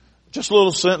 Just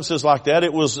little sentences like that.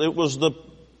 It was the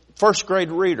first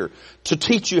grade reader to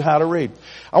teach you how to read.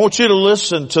 I want you to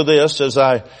listen to this as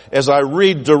I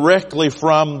read directly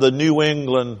from the New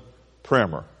England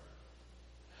Primer.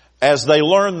 As they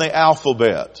learn the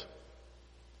alphabet.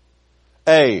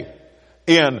 A,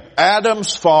 in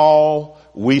Adam's fall,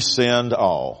 we sinned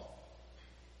all.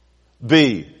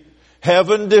 B,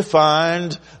 heaven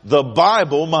defined the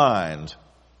Bible mind.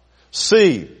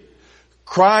 C,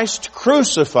 Christ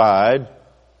crucified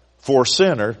for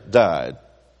sinner died.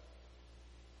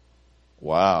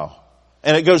 Wow.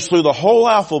 And it goes through the whole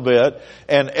alphabet,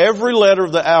 and every letter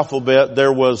of the alphabet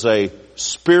there was a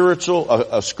spiritual,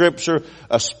 a scripture,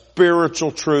 a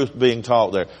spiritual truth being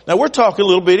taught there. Now we're talking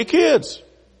little bitty kids.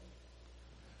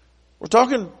 We're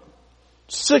talking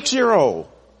 6-year-old.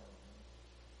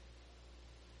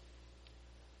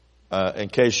 In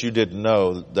case you didn't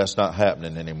know, that's not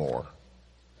happening anymore.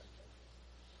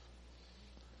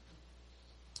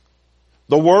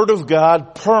 The Word of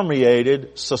God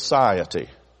permeated society.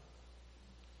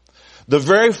 The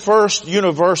very first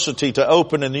university to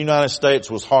open in the United States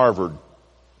was Harvard.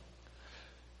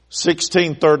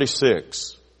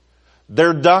 1636.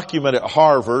 Their document at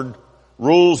Harvard,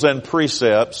 Rules and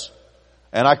Precepts,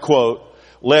 and I quote,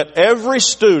 "Let every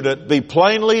student be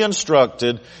plainly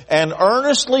instructed and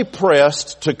earnestly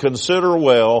pressed to consider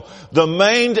well the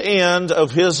main end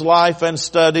of his life and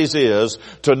studies is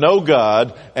to know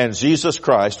God and Jesus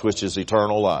Christ, which is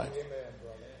eternal life."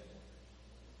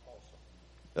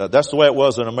 That's the way it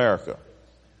was in America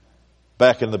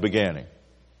back in the beginning.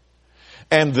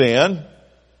 And then,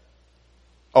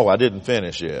 I didn't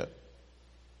finish yet.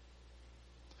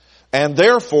 And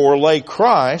therefore lay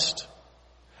Christ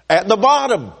at the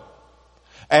bottom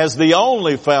as the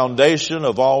only foundation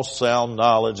of all sound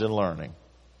knowledge and learning.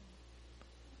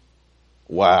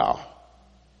 Wow.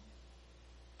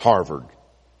 Harvard.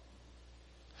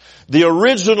 The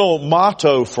original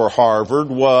motto for Harvard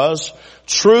was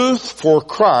truth for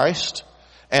Christ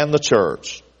and the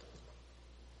church.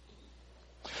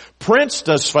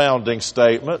 Princeton's founding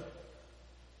statement,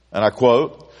 and I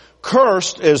quote,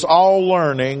 "Cursed is all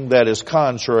learning that is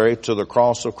contrary to the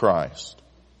cross of Christ."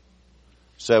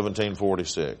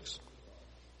 1746.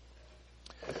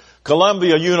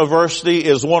 Columbia University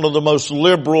is one of the most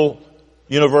liberal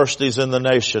universities in the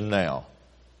nation now.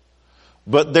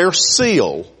 But their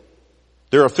seal,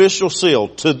 their official seal,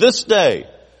 to this day,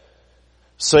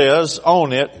 says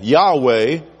on it,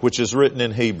 Yahweh, which is written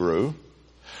in Hebrew.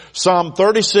 Psalm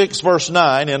 36 verse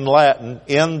 9 in Latin,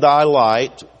 in thy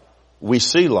light we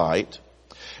see light.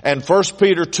 And 1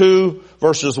 Peter 2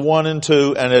 verses 1 and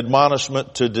 2, an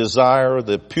admonishment to desire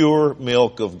the pure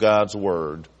milk of God's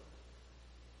Word.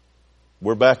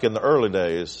 We're back in the early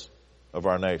days of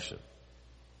our nation.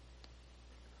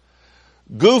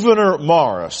 Gouverneur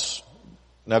Morris.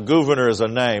 Now Gouverneur is a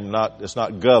name, it's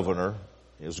not governor.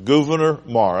 It's Gouverneur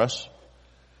Morris.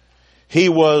 He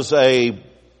was a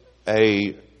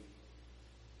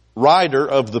writer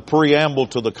of the preamble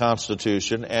to the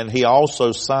Constitution, and he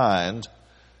also signed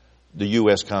the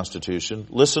U.S. Constitution.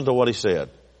 Listen to what he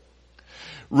said.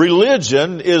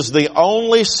 Religion is the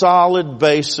only solid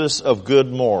basis of good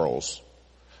morals.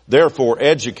 Therefore,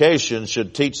 education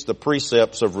should teach the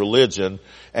precepts of religion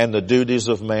and the duties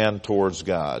of man towards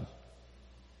God.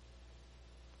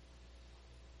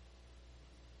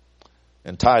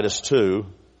 And Titus 2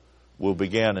 will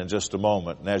begin in just a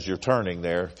moment. And as you're turning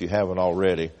there, if you haven't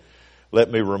already, let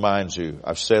me remind you,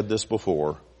 I've said this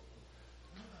before,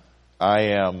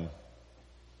 I am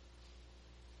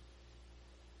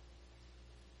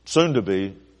soon to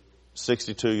be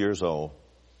 62 years old.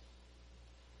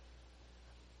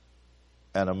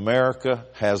 And America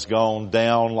has gone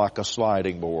down like a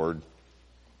sliding board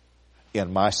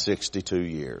in my 62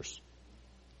 years.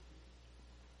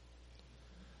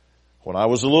 When I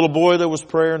was a little boy, there was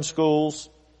prayer in schools.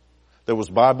 There was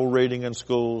Bible reading in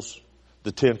schools.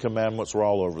 The Ten Commandments were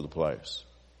all over the place.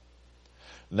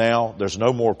 Now, there's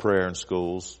no more prayer in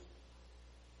schools.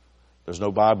 There's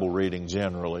no Bible reading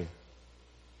generally.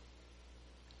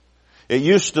 It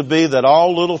used to be that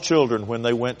all little children, when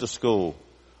they went to school,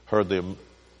 heard the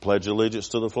Pledge Allegiance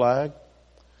to the flag.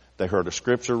 They heard a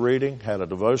scripture reading, had a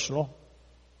devotional.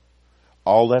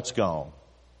 All that's gone.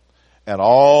 And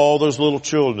all those little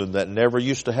children that never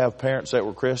used to have parents that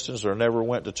were Christians or never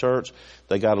went to church,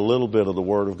 they got a little bit of the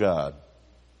Word of God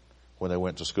when they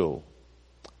went to school.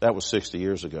 That was 60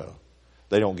 years ago.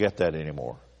 They don't get that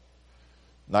anymore.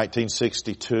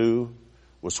 1962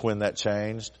 was when that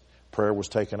changed. Prayer was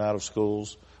taken out of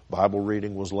schools. Bible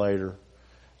reading was later.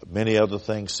 Many other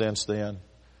things since then.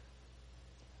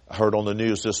 I heard on the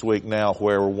news this week now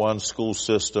where one school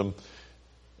system,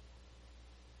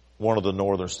 one of the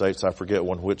northern states, I forget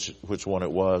which one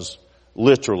it was,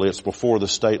 literally it's before the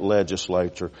state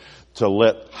legislature to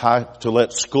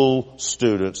let school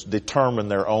students determine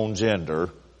their own gender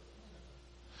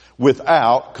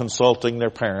without consulting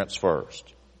their parents first.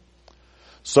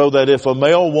 So that if a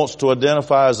male wants to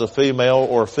identify as a female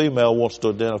or a female wants to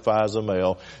identify as a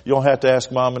male, you don't have to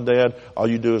ask mom and dad. All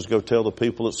you do is go tell the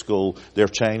people at school, they'll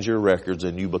change your records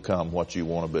and you become what you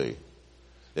want to be.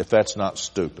 If that's not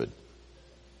stupid.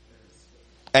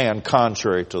 And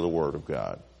contrary to the Word of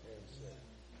God.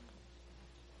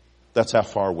 That's how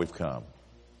far we've come.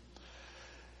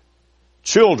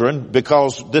 Children,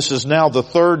 because this is now the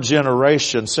third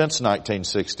generation since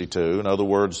 1962. In other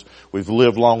words, we've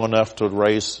lived long enough to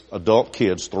raise adult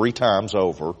kids 3 times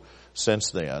over since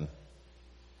then.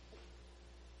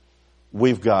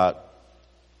 We've got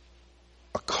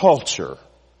a culture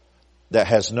that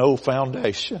has no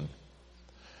foundation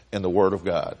in the Word of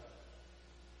God.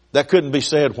 That couldn't be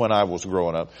said when I was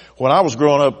growing up. When I was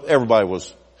growing up, everybody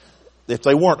was, if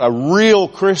they weren't a real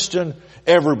Christian,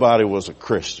 everybody was a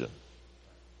Christian.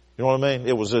 You know what I mean?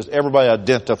 It was just everybody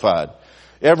identified.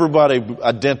 Everybody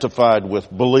identified with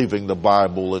believing the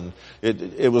Bible, and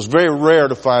it was very rare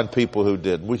to find people who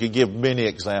didn't. We could give many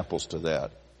examples to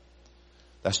that.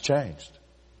 That's changed.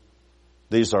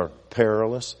 These are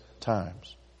perilous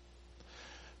times.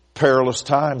 Perilous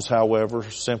times, however,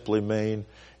 simply mean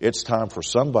it's time for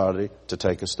somebody to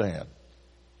take a stand.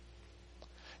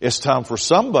 It's time for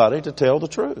somebody to tell the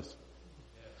truth.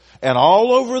 And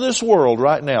all over this world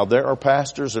right now, there are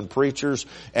pastors and preachers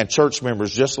and church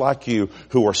members just like you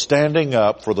who are standing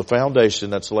up for the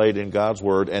foundation that's laid in God's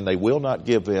Word, and they will not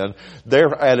give in.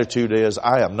 Their attitude is,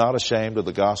 I am not ashamed of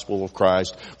the gospel of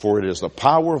Christ, for it is the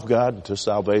power of God to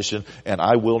salvation, and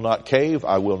I will not cave,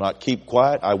 I will not keep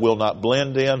quiet, I will not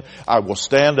blend in, I will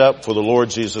stand up for the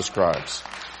Lord Jesus Christ.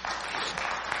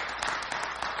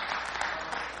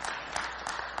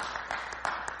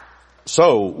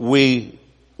 So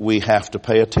we have to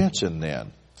pay attention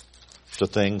then to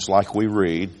things like we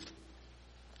read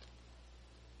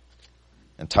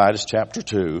in Titus chapter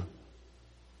 2.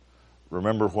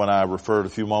 Remember when I referred a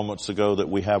few moments ago that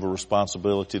we have a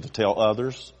responsibility to tell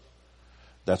others?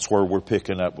 That's where we're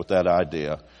picking up with that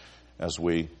idea as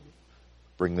we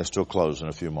bring this to a close in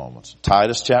a few moments.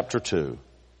 Titus chapter 2.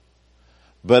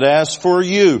 But as for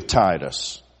you,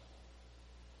 Titus,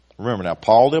 Remember now,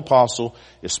 Paul the apostle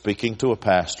is speaking to a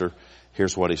pastor.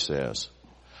 Here's what he says.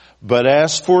 But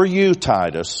as for you,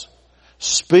 Titus,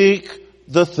 speak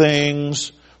the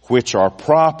things which are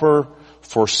proper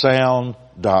for sound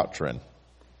doctrine.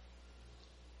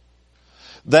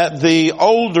 That the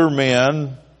older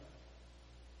men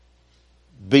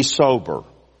be sober.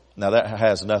 Now that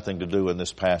has nothing to do in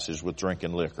this passage with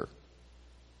drinking liquor.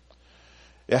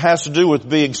 It has to do with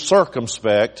being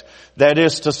circumspect. That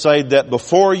is to say that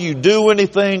before you do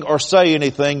anything or say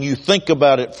anything, you think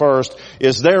about it first.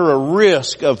 Is there a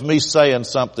risk of me saying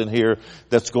something here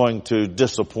that's going to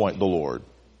disappoint the Lord?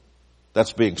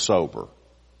 That's being sober.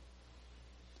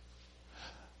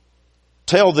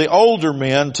 Tell the older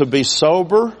men to be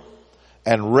sober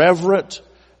and reverent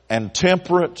and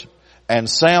temperate and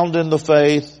sound in the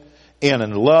faith, in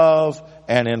love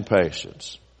and in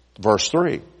patience. Verse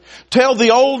 3. Tell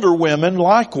the older women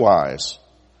likewise.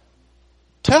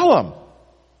 Tell them.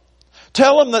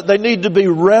 Tell them that they need to be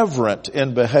reverent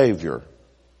in behavior.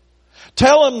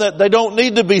 Tell them that they don't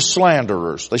need to be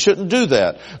slanderers. They shouldn't do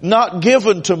that. Not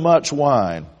given to much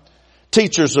wine.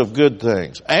 Teachers of good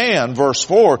things. And, verse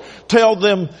 4, tell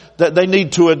them that they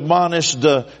need to admonish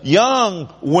the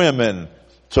young women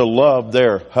to love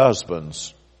their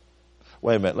husbands.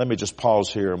 Wait a minute, let me just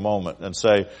pause here a moment and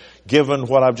say, given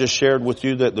what I've just shared with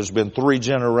you, that there's been 3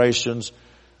 generations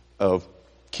of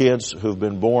kids who've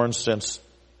been born since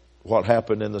what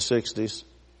happened in the 60s.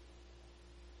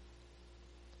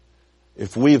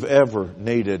 If we've ever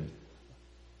needed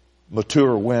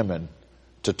mature women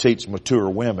to teach mature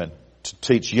women, to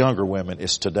teach younger women,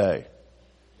 it's today.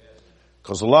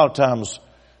 Because a lot of times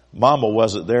mama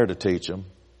wasn't there to teach them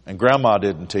and grandma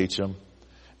didn't teach them.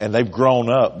 And they've grown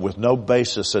up with no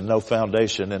basis and no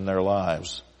foundation in their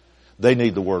lives. They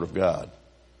need the Word of God.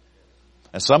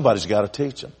 And somebody's got to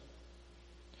teach them.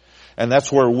 And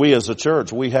that's where we as a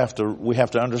church, we have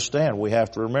to understand, we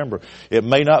have to remember. It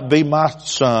may not be my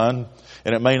son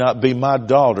and it may not be my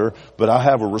daughter, but I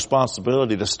have a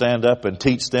responsibility to stand up and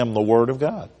teach them the Word of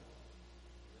God.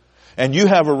 And you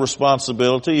have a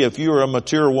responsibility, if you're a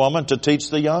mature woman, to teach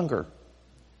the younger.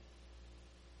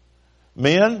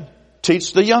 Men,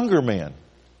 teach the younger men.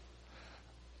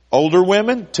 Older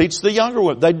women, teach the younger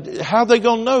women. How are they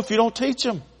going to know if you don't teach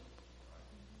them?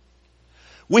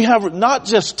 We have, not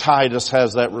just Titus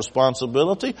has that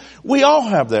responsibility. We all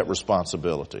have that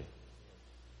responsibility.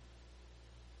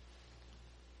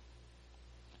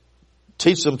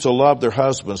 Teach them to love their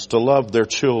husbands, to love their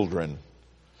children,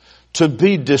 to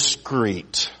be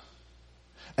discreet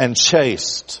and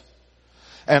chaste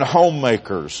and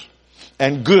homemakers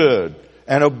and good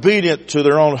and obedient to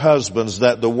their own husbands,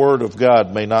 that the word of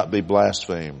God may not be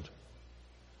blasphemed.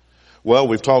 Well,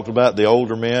 we've talked about the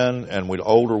older men and the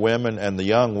older women and the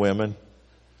young women.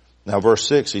 Now verse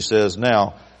 6, he says,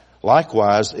 now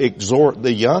likewise exhort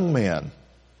the young men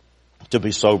to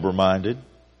be sober-minded.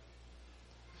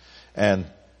 And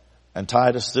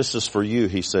Titus, this is for you,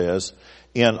 he says,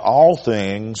 in all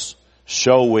things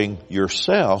showing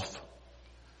yourself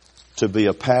to be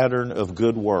a pattern of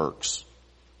good works.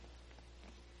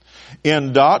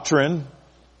 In doctrine,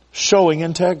 showing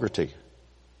integrity,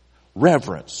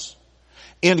 reverence,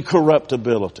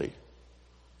 incorruptibility.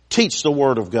 Teach the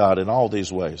Word of God in all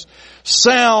these ways.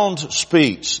 Sound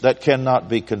speech that cannot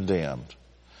be condemned,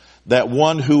 that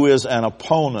one who is an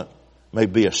opponent may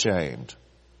be ashamed,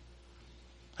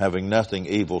 having nothing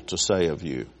evil to say of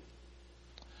you.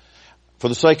 For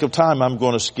the sake of time, I'm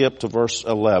going to skip to verse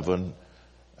 11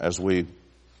 as we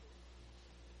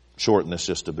shorten this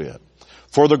just a bit.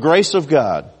 For the grace of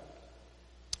God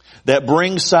that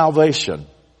brings salvation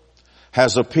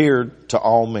has appeared to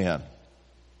all men,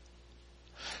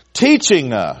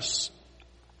 teaching us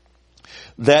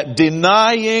that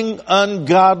denying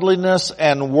ungodliness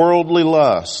and worldly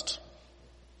lust,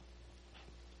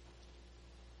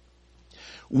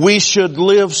 we should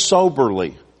live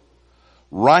soberly,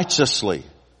 righteously,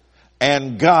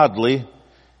 and godly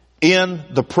in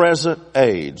the present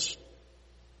age.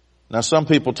 Now some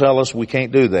people tell us we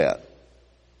can't do that.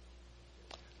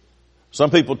 Some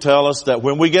people tell us that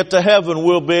when we get to heaven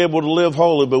we'll be able to live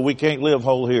holy, but we can't live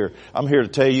holy here. I'm here to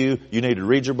tell you, you need to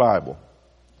read your Bible.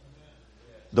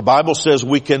 The Bible says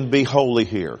we can be holy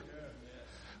here.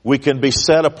 We can be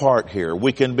set apart here.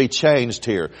 We can be changed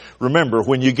here. Remember,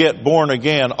 when you get born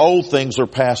again, old things are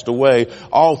passed away.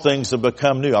 All things have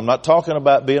become new. I'm not talking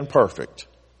about being perfect.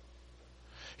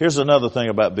 Here's another thing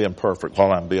about being perfect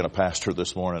while I'm being a pastor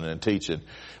this morning and teaching.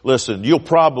 Listen, you'll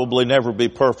probably never be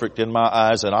perfect in my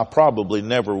eyes, and I probably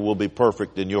never will be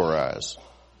perfect in your eyes.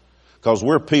 Because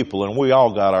we're people and we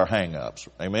all got our hang-ups.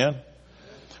 Amen?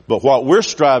 But what we're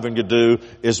striving to do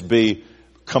is be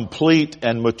complete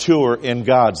and mature in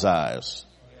God's eyes.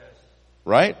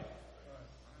 Right?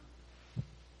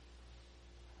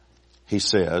 He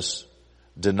says,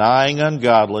 denying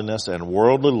ungodliness and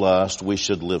worldly lust, we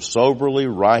should live soberly,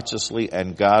 righteously,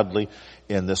 and godly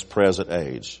in this present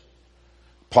age.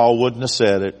 Paul wouldn't have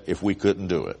said it if we couldn't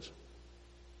do it.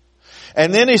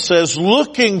 And then he says,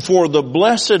 looking for the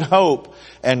blessed hope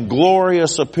and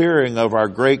glorious appearing of our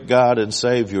great God and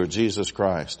Savior, Jesus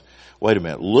Christ. Wait a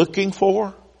minute. Looking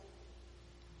for?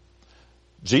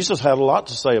 Jesus had a lot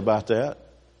to say about that.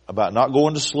 About not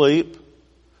going to sleep.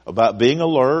 About being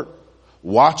alert.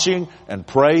 Watching and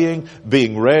praying.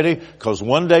 Being ready. Because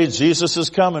one day Jesus is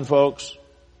coming, folks.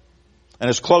 And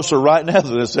it's closer right now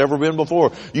than it's ever been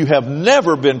before. You have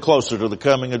never been closer to the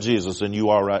coming of Jesus than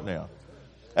you are right now.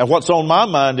 And what's on my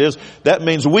mind is that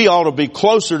means we ought to be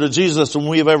closer to Jesus than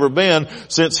we've ever been,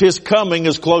 since His coming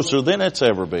is closer than it's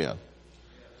ever been.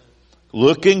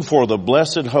 Looking for the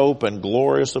blessed hope and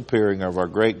glorious appearing of our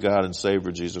great God and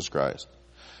Savior Jesus Christ,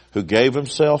 who gave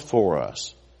Himself for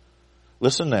us.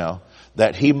 Listen now,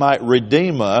 that He might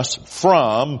redeem us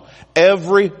from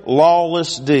every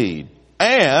lawless deed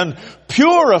and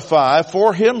purify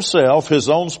for Himself His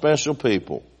own special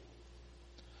people,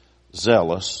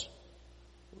 zealous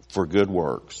for good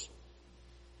works.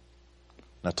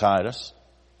 Now Titus,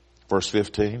 verse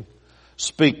 15,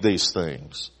 speak these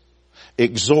things,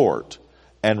 exhort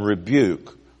and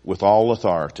rebuke with all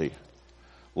authority.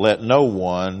 Let no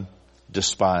one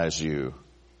despise you.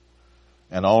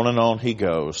 And on he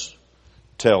goes,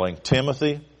 telling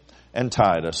Timothy and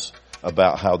Titus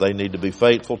about how they need to be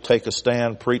faithful, take a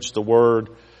stand, preach the word,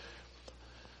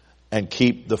 and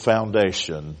keep the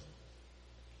foundation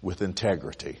with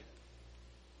integrity.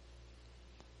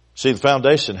 See, the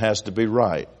foundation has to be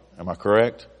right. Am I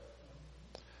correct?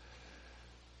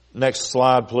 Next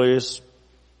slide, please.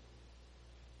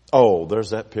 Oh,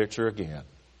 there's that picture again.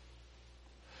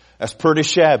 That's pretty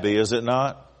shabby, is it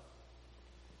not?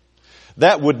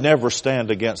 That would never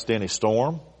stand against any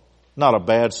storm. Not a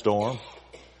bad storm.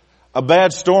 A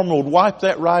bad storm would wipe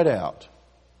that right out.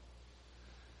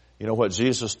 You know what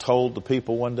Jesus told the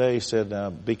people one day? He said, now,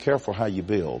 be careful how you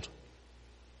build.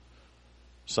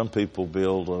 Some people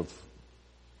build of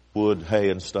wood, hay,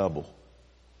 and stubble.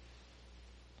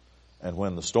 And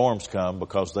when the storms come,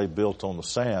 because they built on the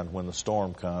sand, when the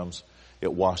storm comes,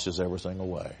 it washes everything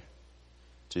away.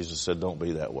 Jesus said, don't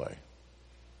be that way.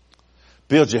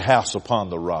 Build your house upon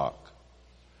the rock.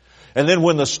 And then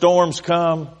when the storms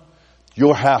come,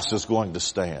 your house is going to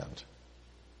stand.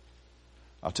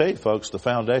 I'll tell you, folks, the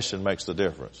foundation makes the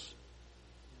difference.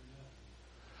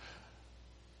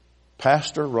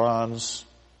 Pastor Ron's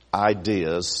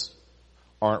ideas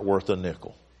aren't worth a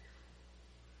nickel.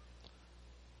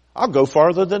 I'll go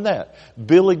farther than that.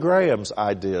 Billy Graham's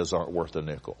ideas aren't worth a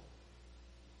nickel.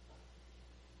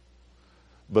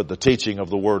 But the teaching of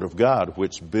the Word of God,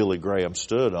 which Billy Graham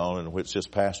stood on and which his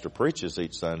pastor preaches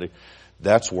each Sunday,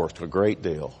 that's worth a great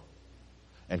deal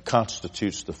and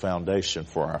constitutes the foundation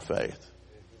for our faith.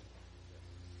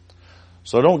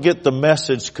 So don't get the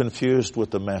message confused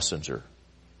with the messenger.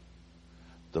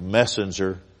 The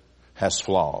messenger has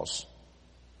flaws.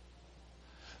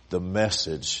 The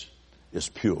message is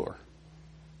pure,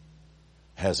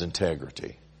 has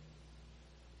integrity.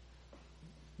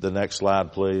 The next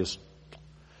slide, please.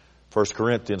 1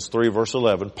 Corinthians 3, verse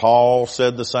 11. Paul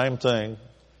said the same thing.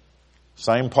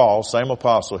 Same Paul, same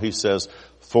apostle. He says,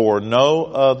 for no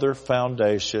other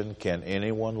foundation can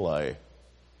anyone lay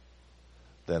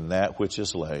than that which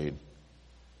is laid,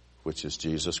 which is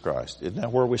Jesus Christ. Isn't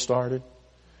that where we started?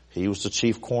 He was the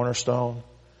chief cornerstone.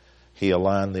 He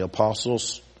aligned the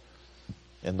apostles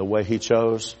in the way He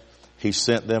chose. He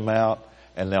sent them out,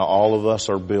 and now all of us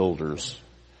are builders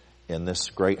in this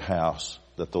great house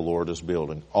that the Lord is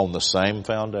building on the same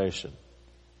foundation.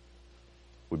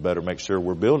 We better make sure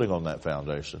we're building on that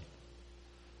foundation.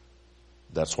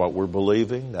 That's what we're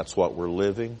believing. That's what we're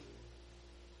living.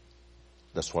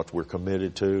 That's what we're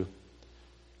committed to.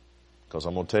 Because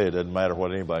I'm going to tell you, it doesn't matter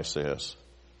what anybody says.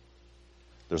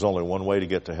 There's only one way to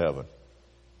get to heaven.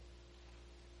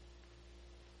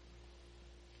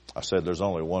 I said there's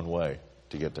only one way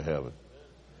to get to heaven.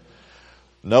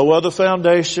 No other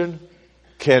foundation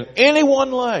can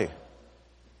anyone lay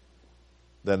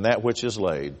than that which is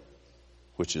laid,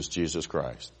 which is Jesus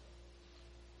Christ.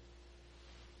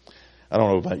 I don't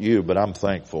know about you, but I'm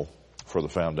thankful for the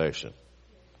foundation.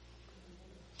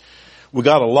 We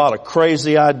got a lot of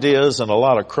crazy ideas and a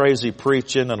lot of crazy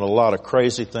preaching and a lot of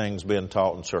crazy things being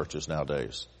taught in churches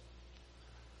nowadays.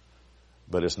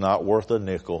 But it's not worth a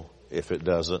nickel if it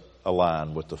doesn't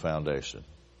align with the foundation.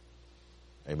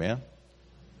 Amen?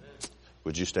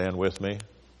 Would you stand with me?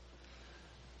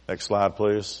 Next slide,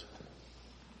 please.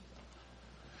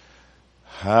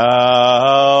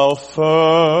 How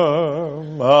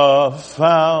firm a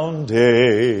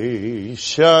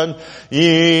foundation,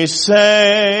 ye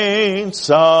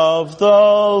saints of the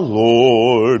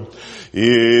Lord,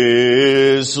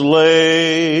 is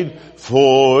laid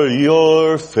for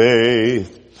your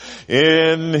faith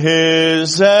in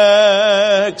His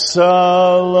excellent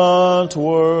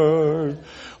word.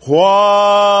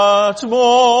 What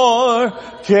more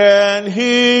can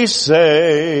He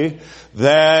say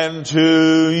than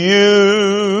to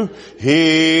you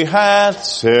He hath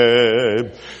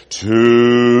said,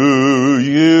 to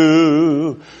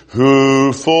you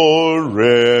who for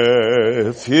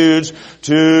refuge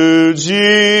to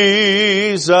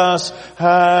Jesus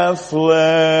have fled?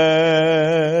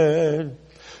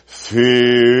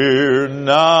 Fear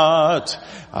not,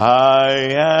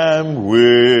 I am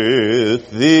with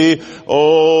thee.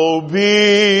 Oh,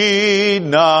 be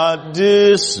not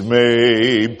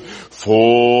dismayed,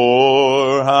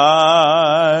 for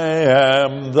I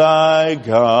am thy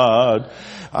God.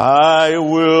 I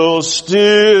will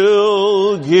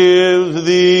still give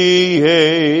thee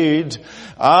aid.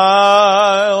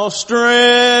 I'll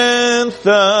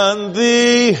strengthen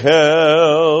thee,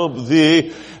 help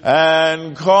thee,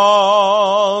 and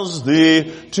cause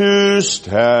thee to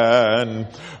stand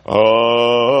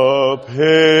upheld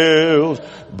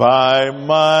by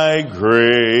my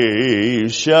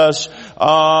gracious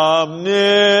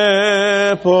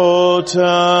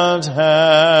omnipotent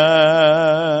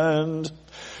hand.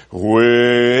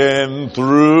 When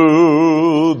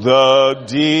through the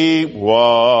deep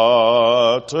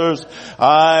waters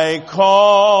I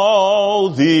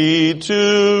call thee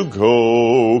to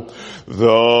go,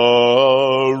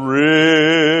 the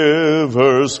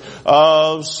rivers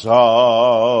of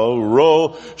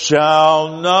sorrow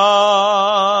shall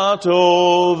not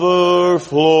overflow,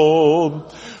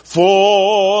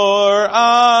 for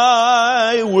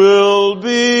I will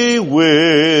be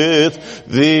with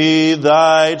thee,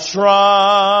 thy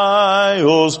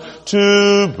trials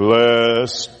to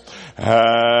bless,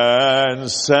 and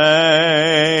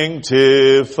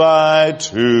sanctify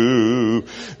to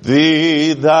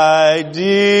thee thy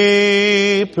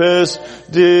deepest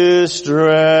distress.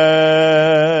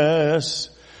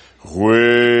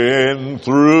 When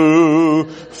through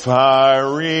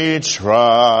fiery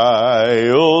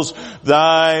trials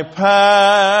thy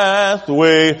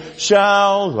pathway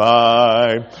shall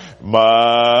lie,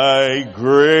 my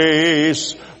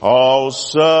grace all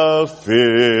sufficient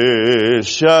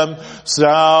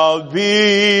shall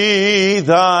be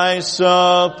thy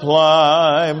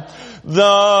supply.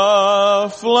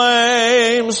 The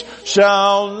flames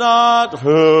shall not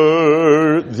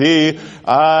hurt thee,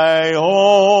 I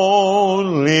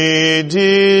only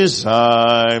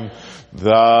design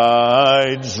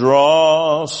thy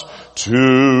dross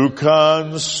to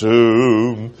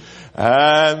consume,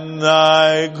 and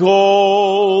thy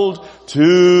gold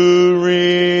to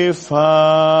refine.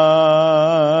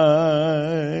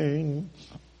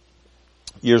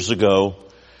 Years ago,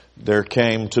 there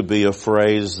came to be a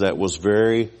phrase that was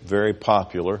very, very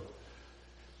popular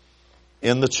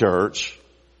in the church.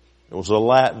 It was a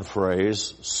Latin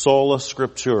phrase, sola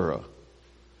scriptura,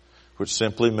 which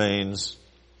simply means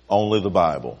only the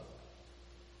Bible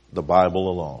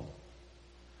alone.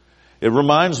 It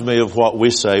reminds me of what we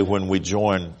say when we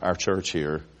join our church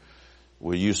here.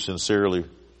 You sincerely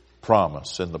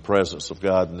promise in the presence of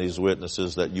God and these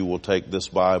witnesses that you will take this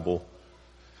Bible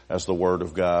as the Word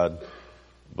of God,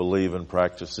 believe and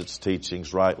practice its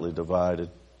teachings, rightly divided.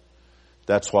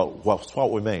 That's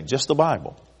what we mean. Just the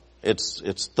Bible.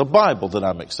 It's the Bible that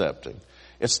I'm accepting.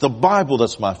 It's the Bible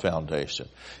that's my foundation.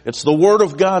 It's the Word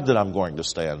of God that I'm going to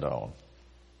stand on.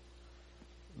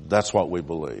 That's what we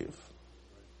believe.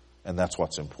 And that's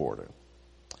what's important.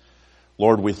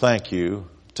 Lord, we thank you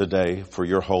today for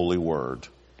your holy word.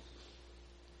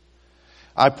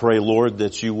 I pray, Lord,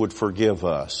 that you would forgive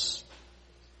us,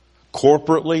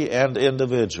 corporately and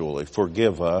individually.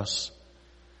 Forgive us,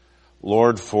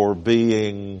 Lord, for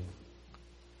being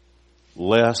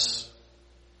less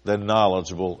than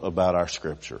knowledgeable about our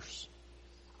scriptures.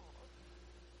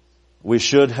 We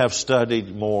should have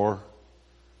studied more.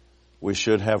 We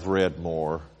should have read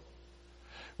more.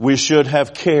 We should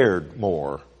have cared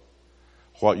more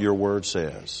what your word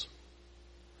says.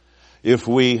 If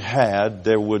we had,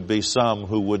 there would be some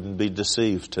who wouldn't be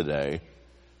deceived today.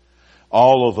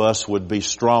 All of us would be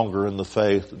stronger in the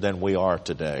faith than we are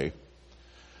today.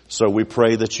 So we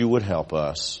pray that you would help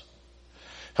us.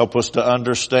 Help us to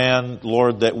understand,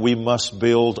 Lord, that we must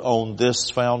build on this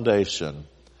foundation,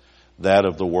 that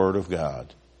of the Word of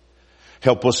God.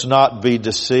 Help us not be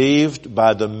deceived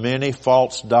by the many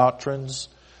false doctrines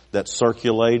that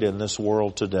circulate in this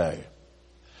world today.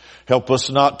 Help us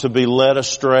not to be led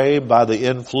astray by the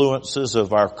influences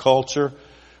of our culture,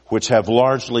 which have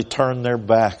largely turned their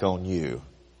back on you.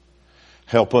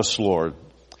 Help us, Lord,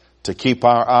 to keep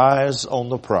our eyes on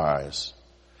the prize,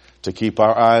 to keep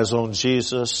our eyes on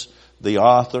Jesus, the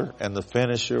author and the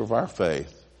finisher of our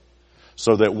faith,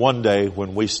 so that one day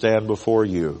when we stand before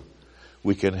you,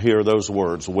 we can hear those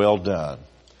words, "Well done,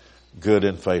 good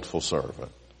and faithful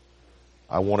servant."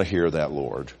 I want to hear that,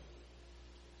 Lord.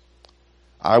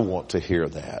 I want to hear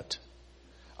that.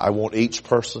 I want each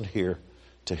person here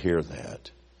to hear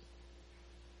that.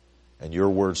 And your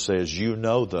word says you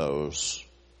know those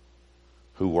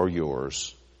who are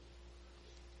yours,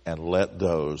 and let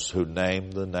those who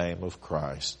name the name of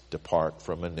Christ depart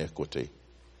from iniquity.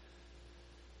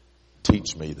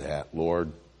 Teach me that,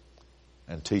 Lord,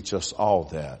 and teach us all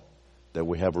that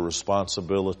we have a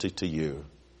responsibility to you.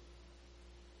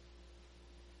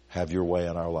 Have your way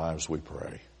in our lives, we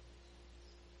pray.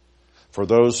 For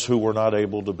those who were not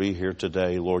able to be here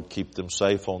today, Lord, keep them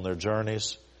safe on their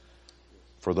journeys.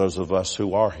 For those of us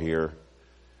who are here,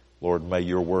 Lord, may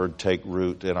your word take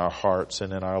root in our hearts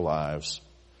and in our lives,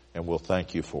 and we'll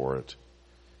thank you for it.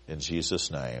 In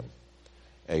Jesus' name,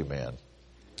 amen.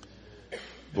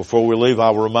 Before we leave,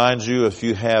 I'll remind you, if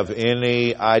you have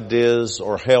any ideas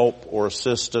or help or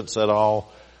assistance at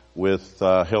all with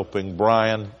helping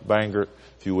Brian Bangert,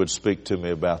 if you would speak to me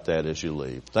about that as you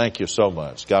leave. Thank you so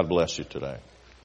much. God bless you today.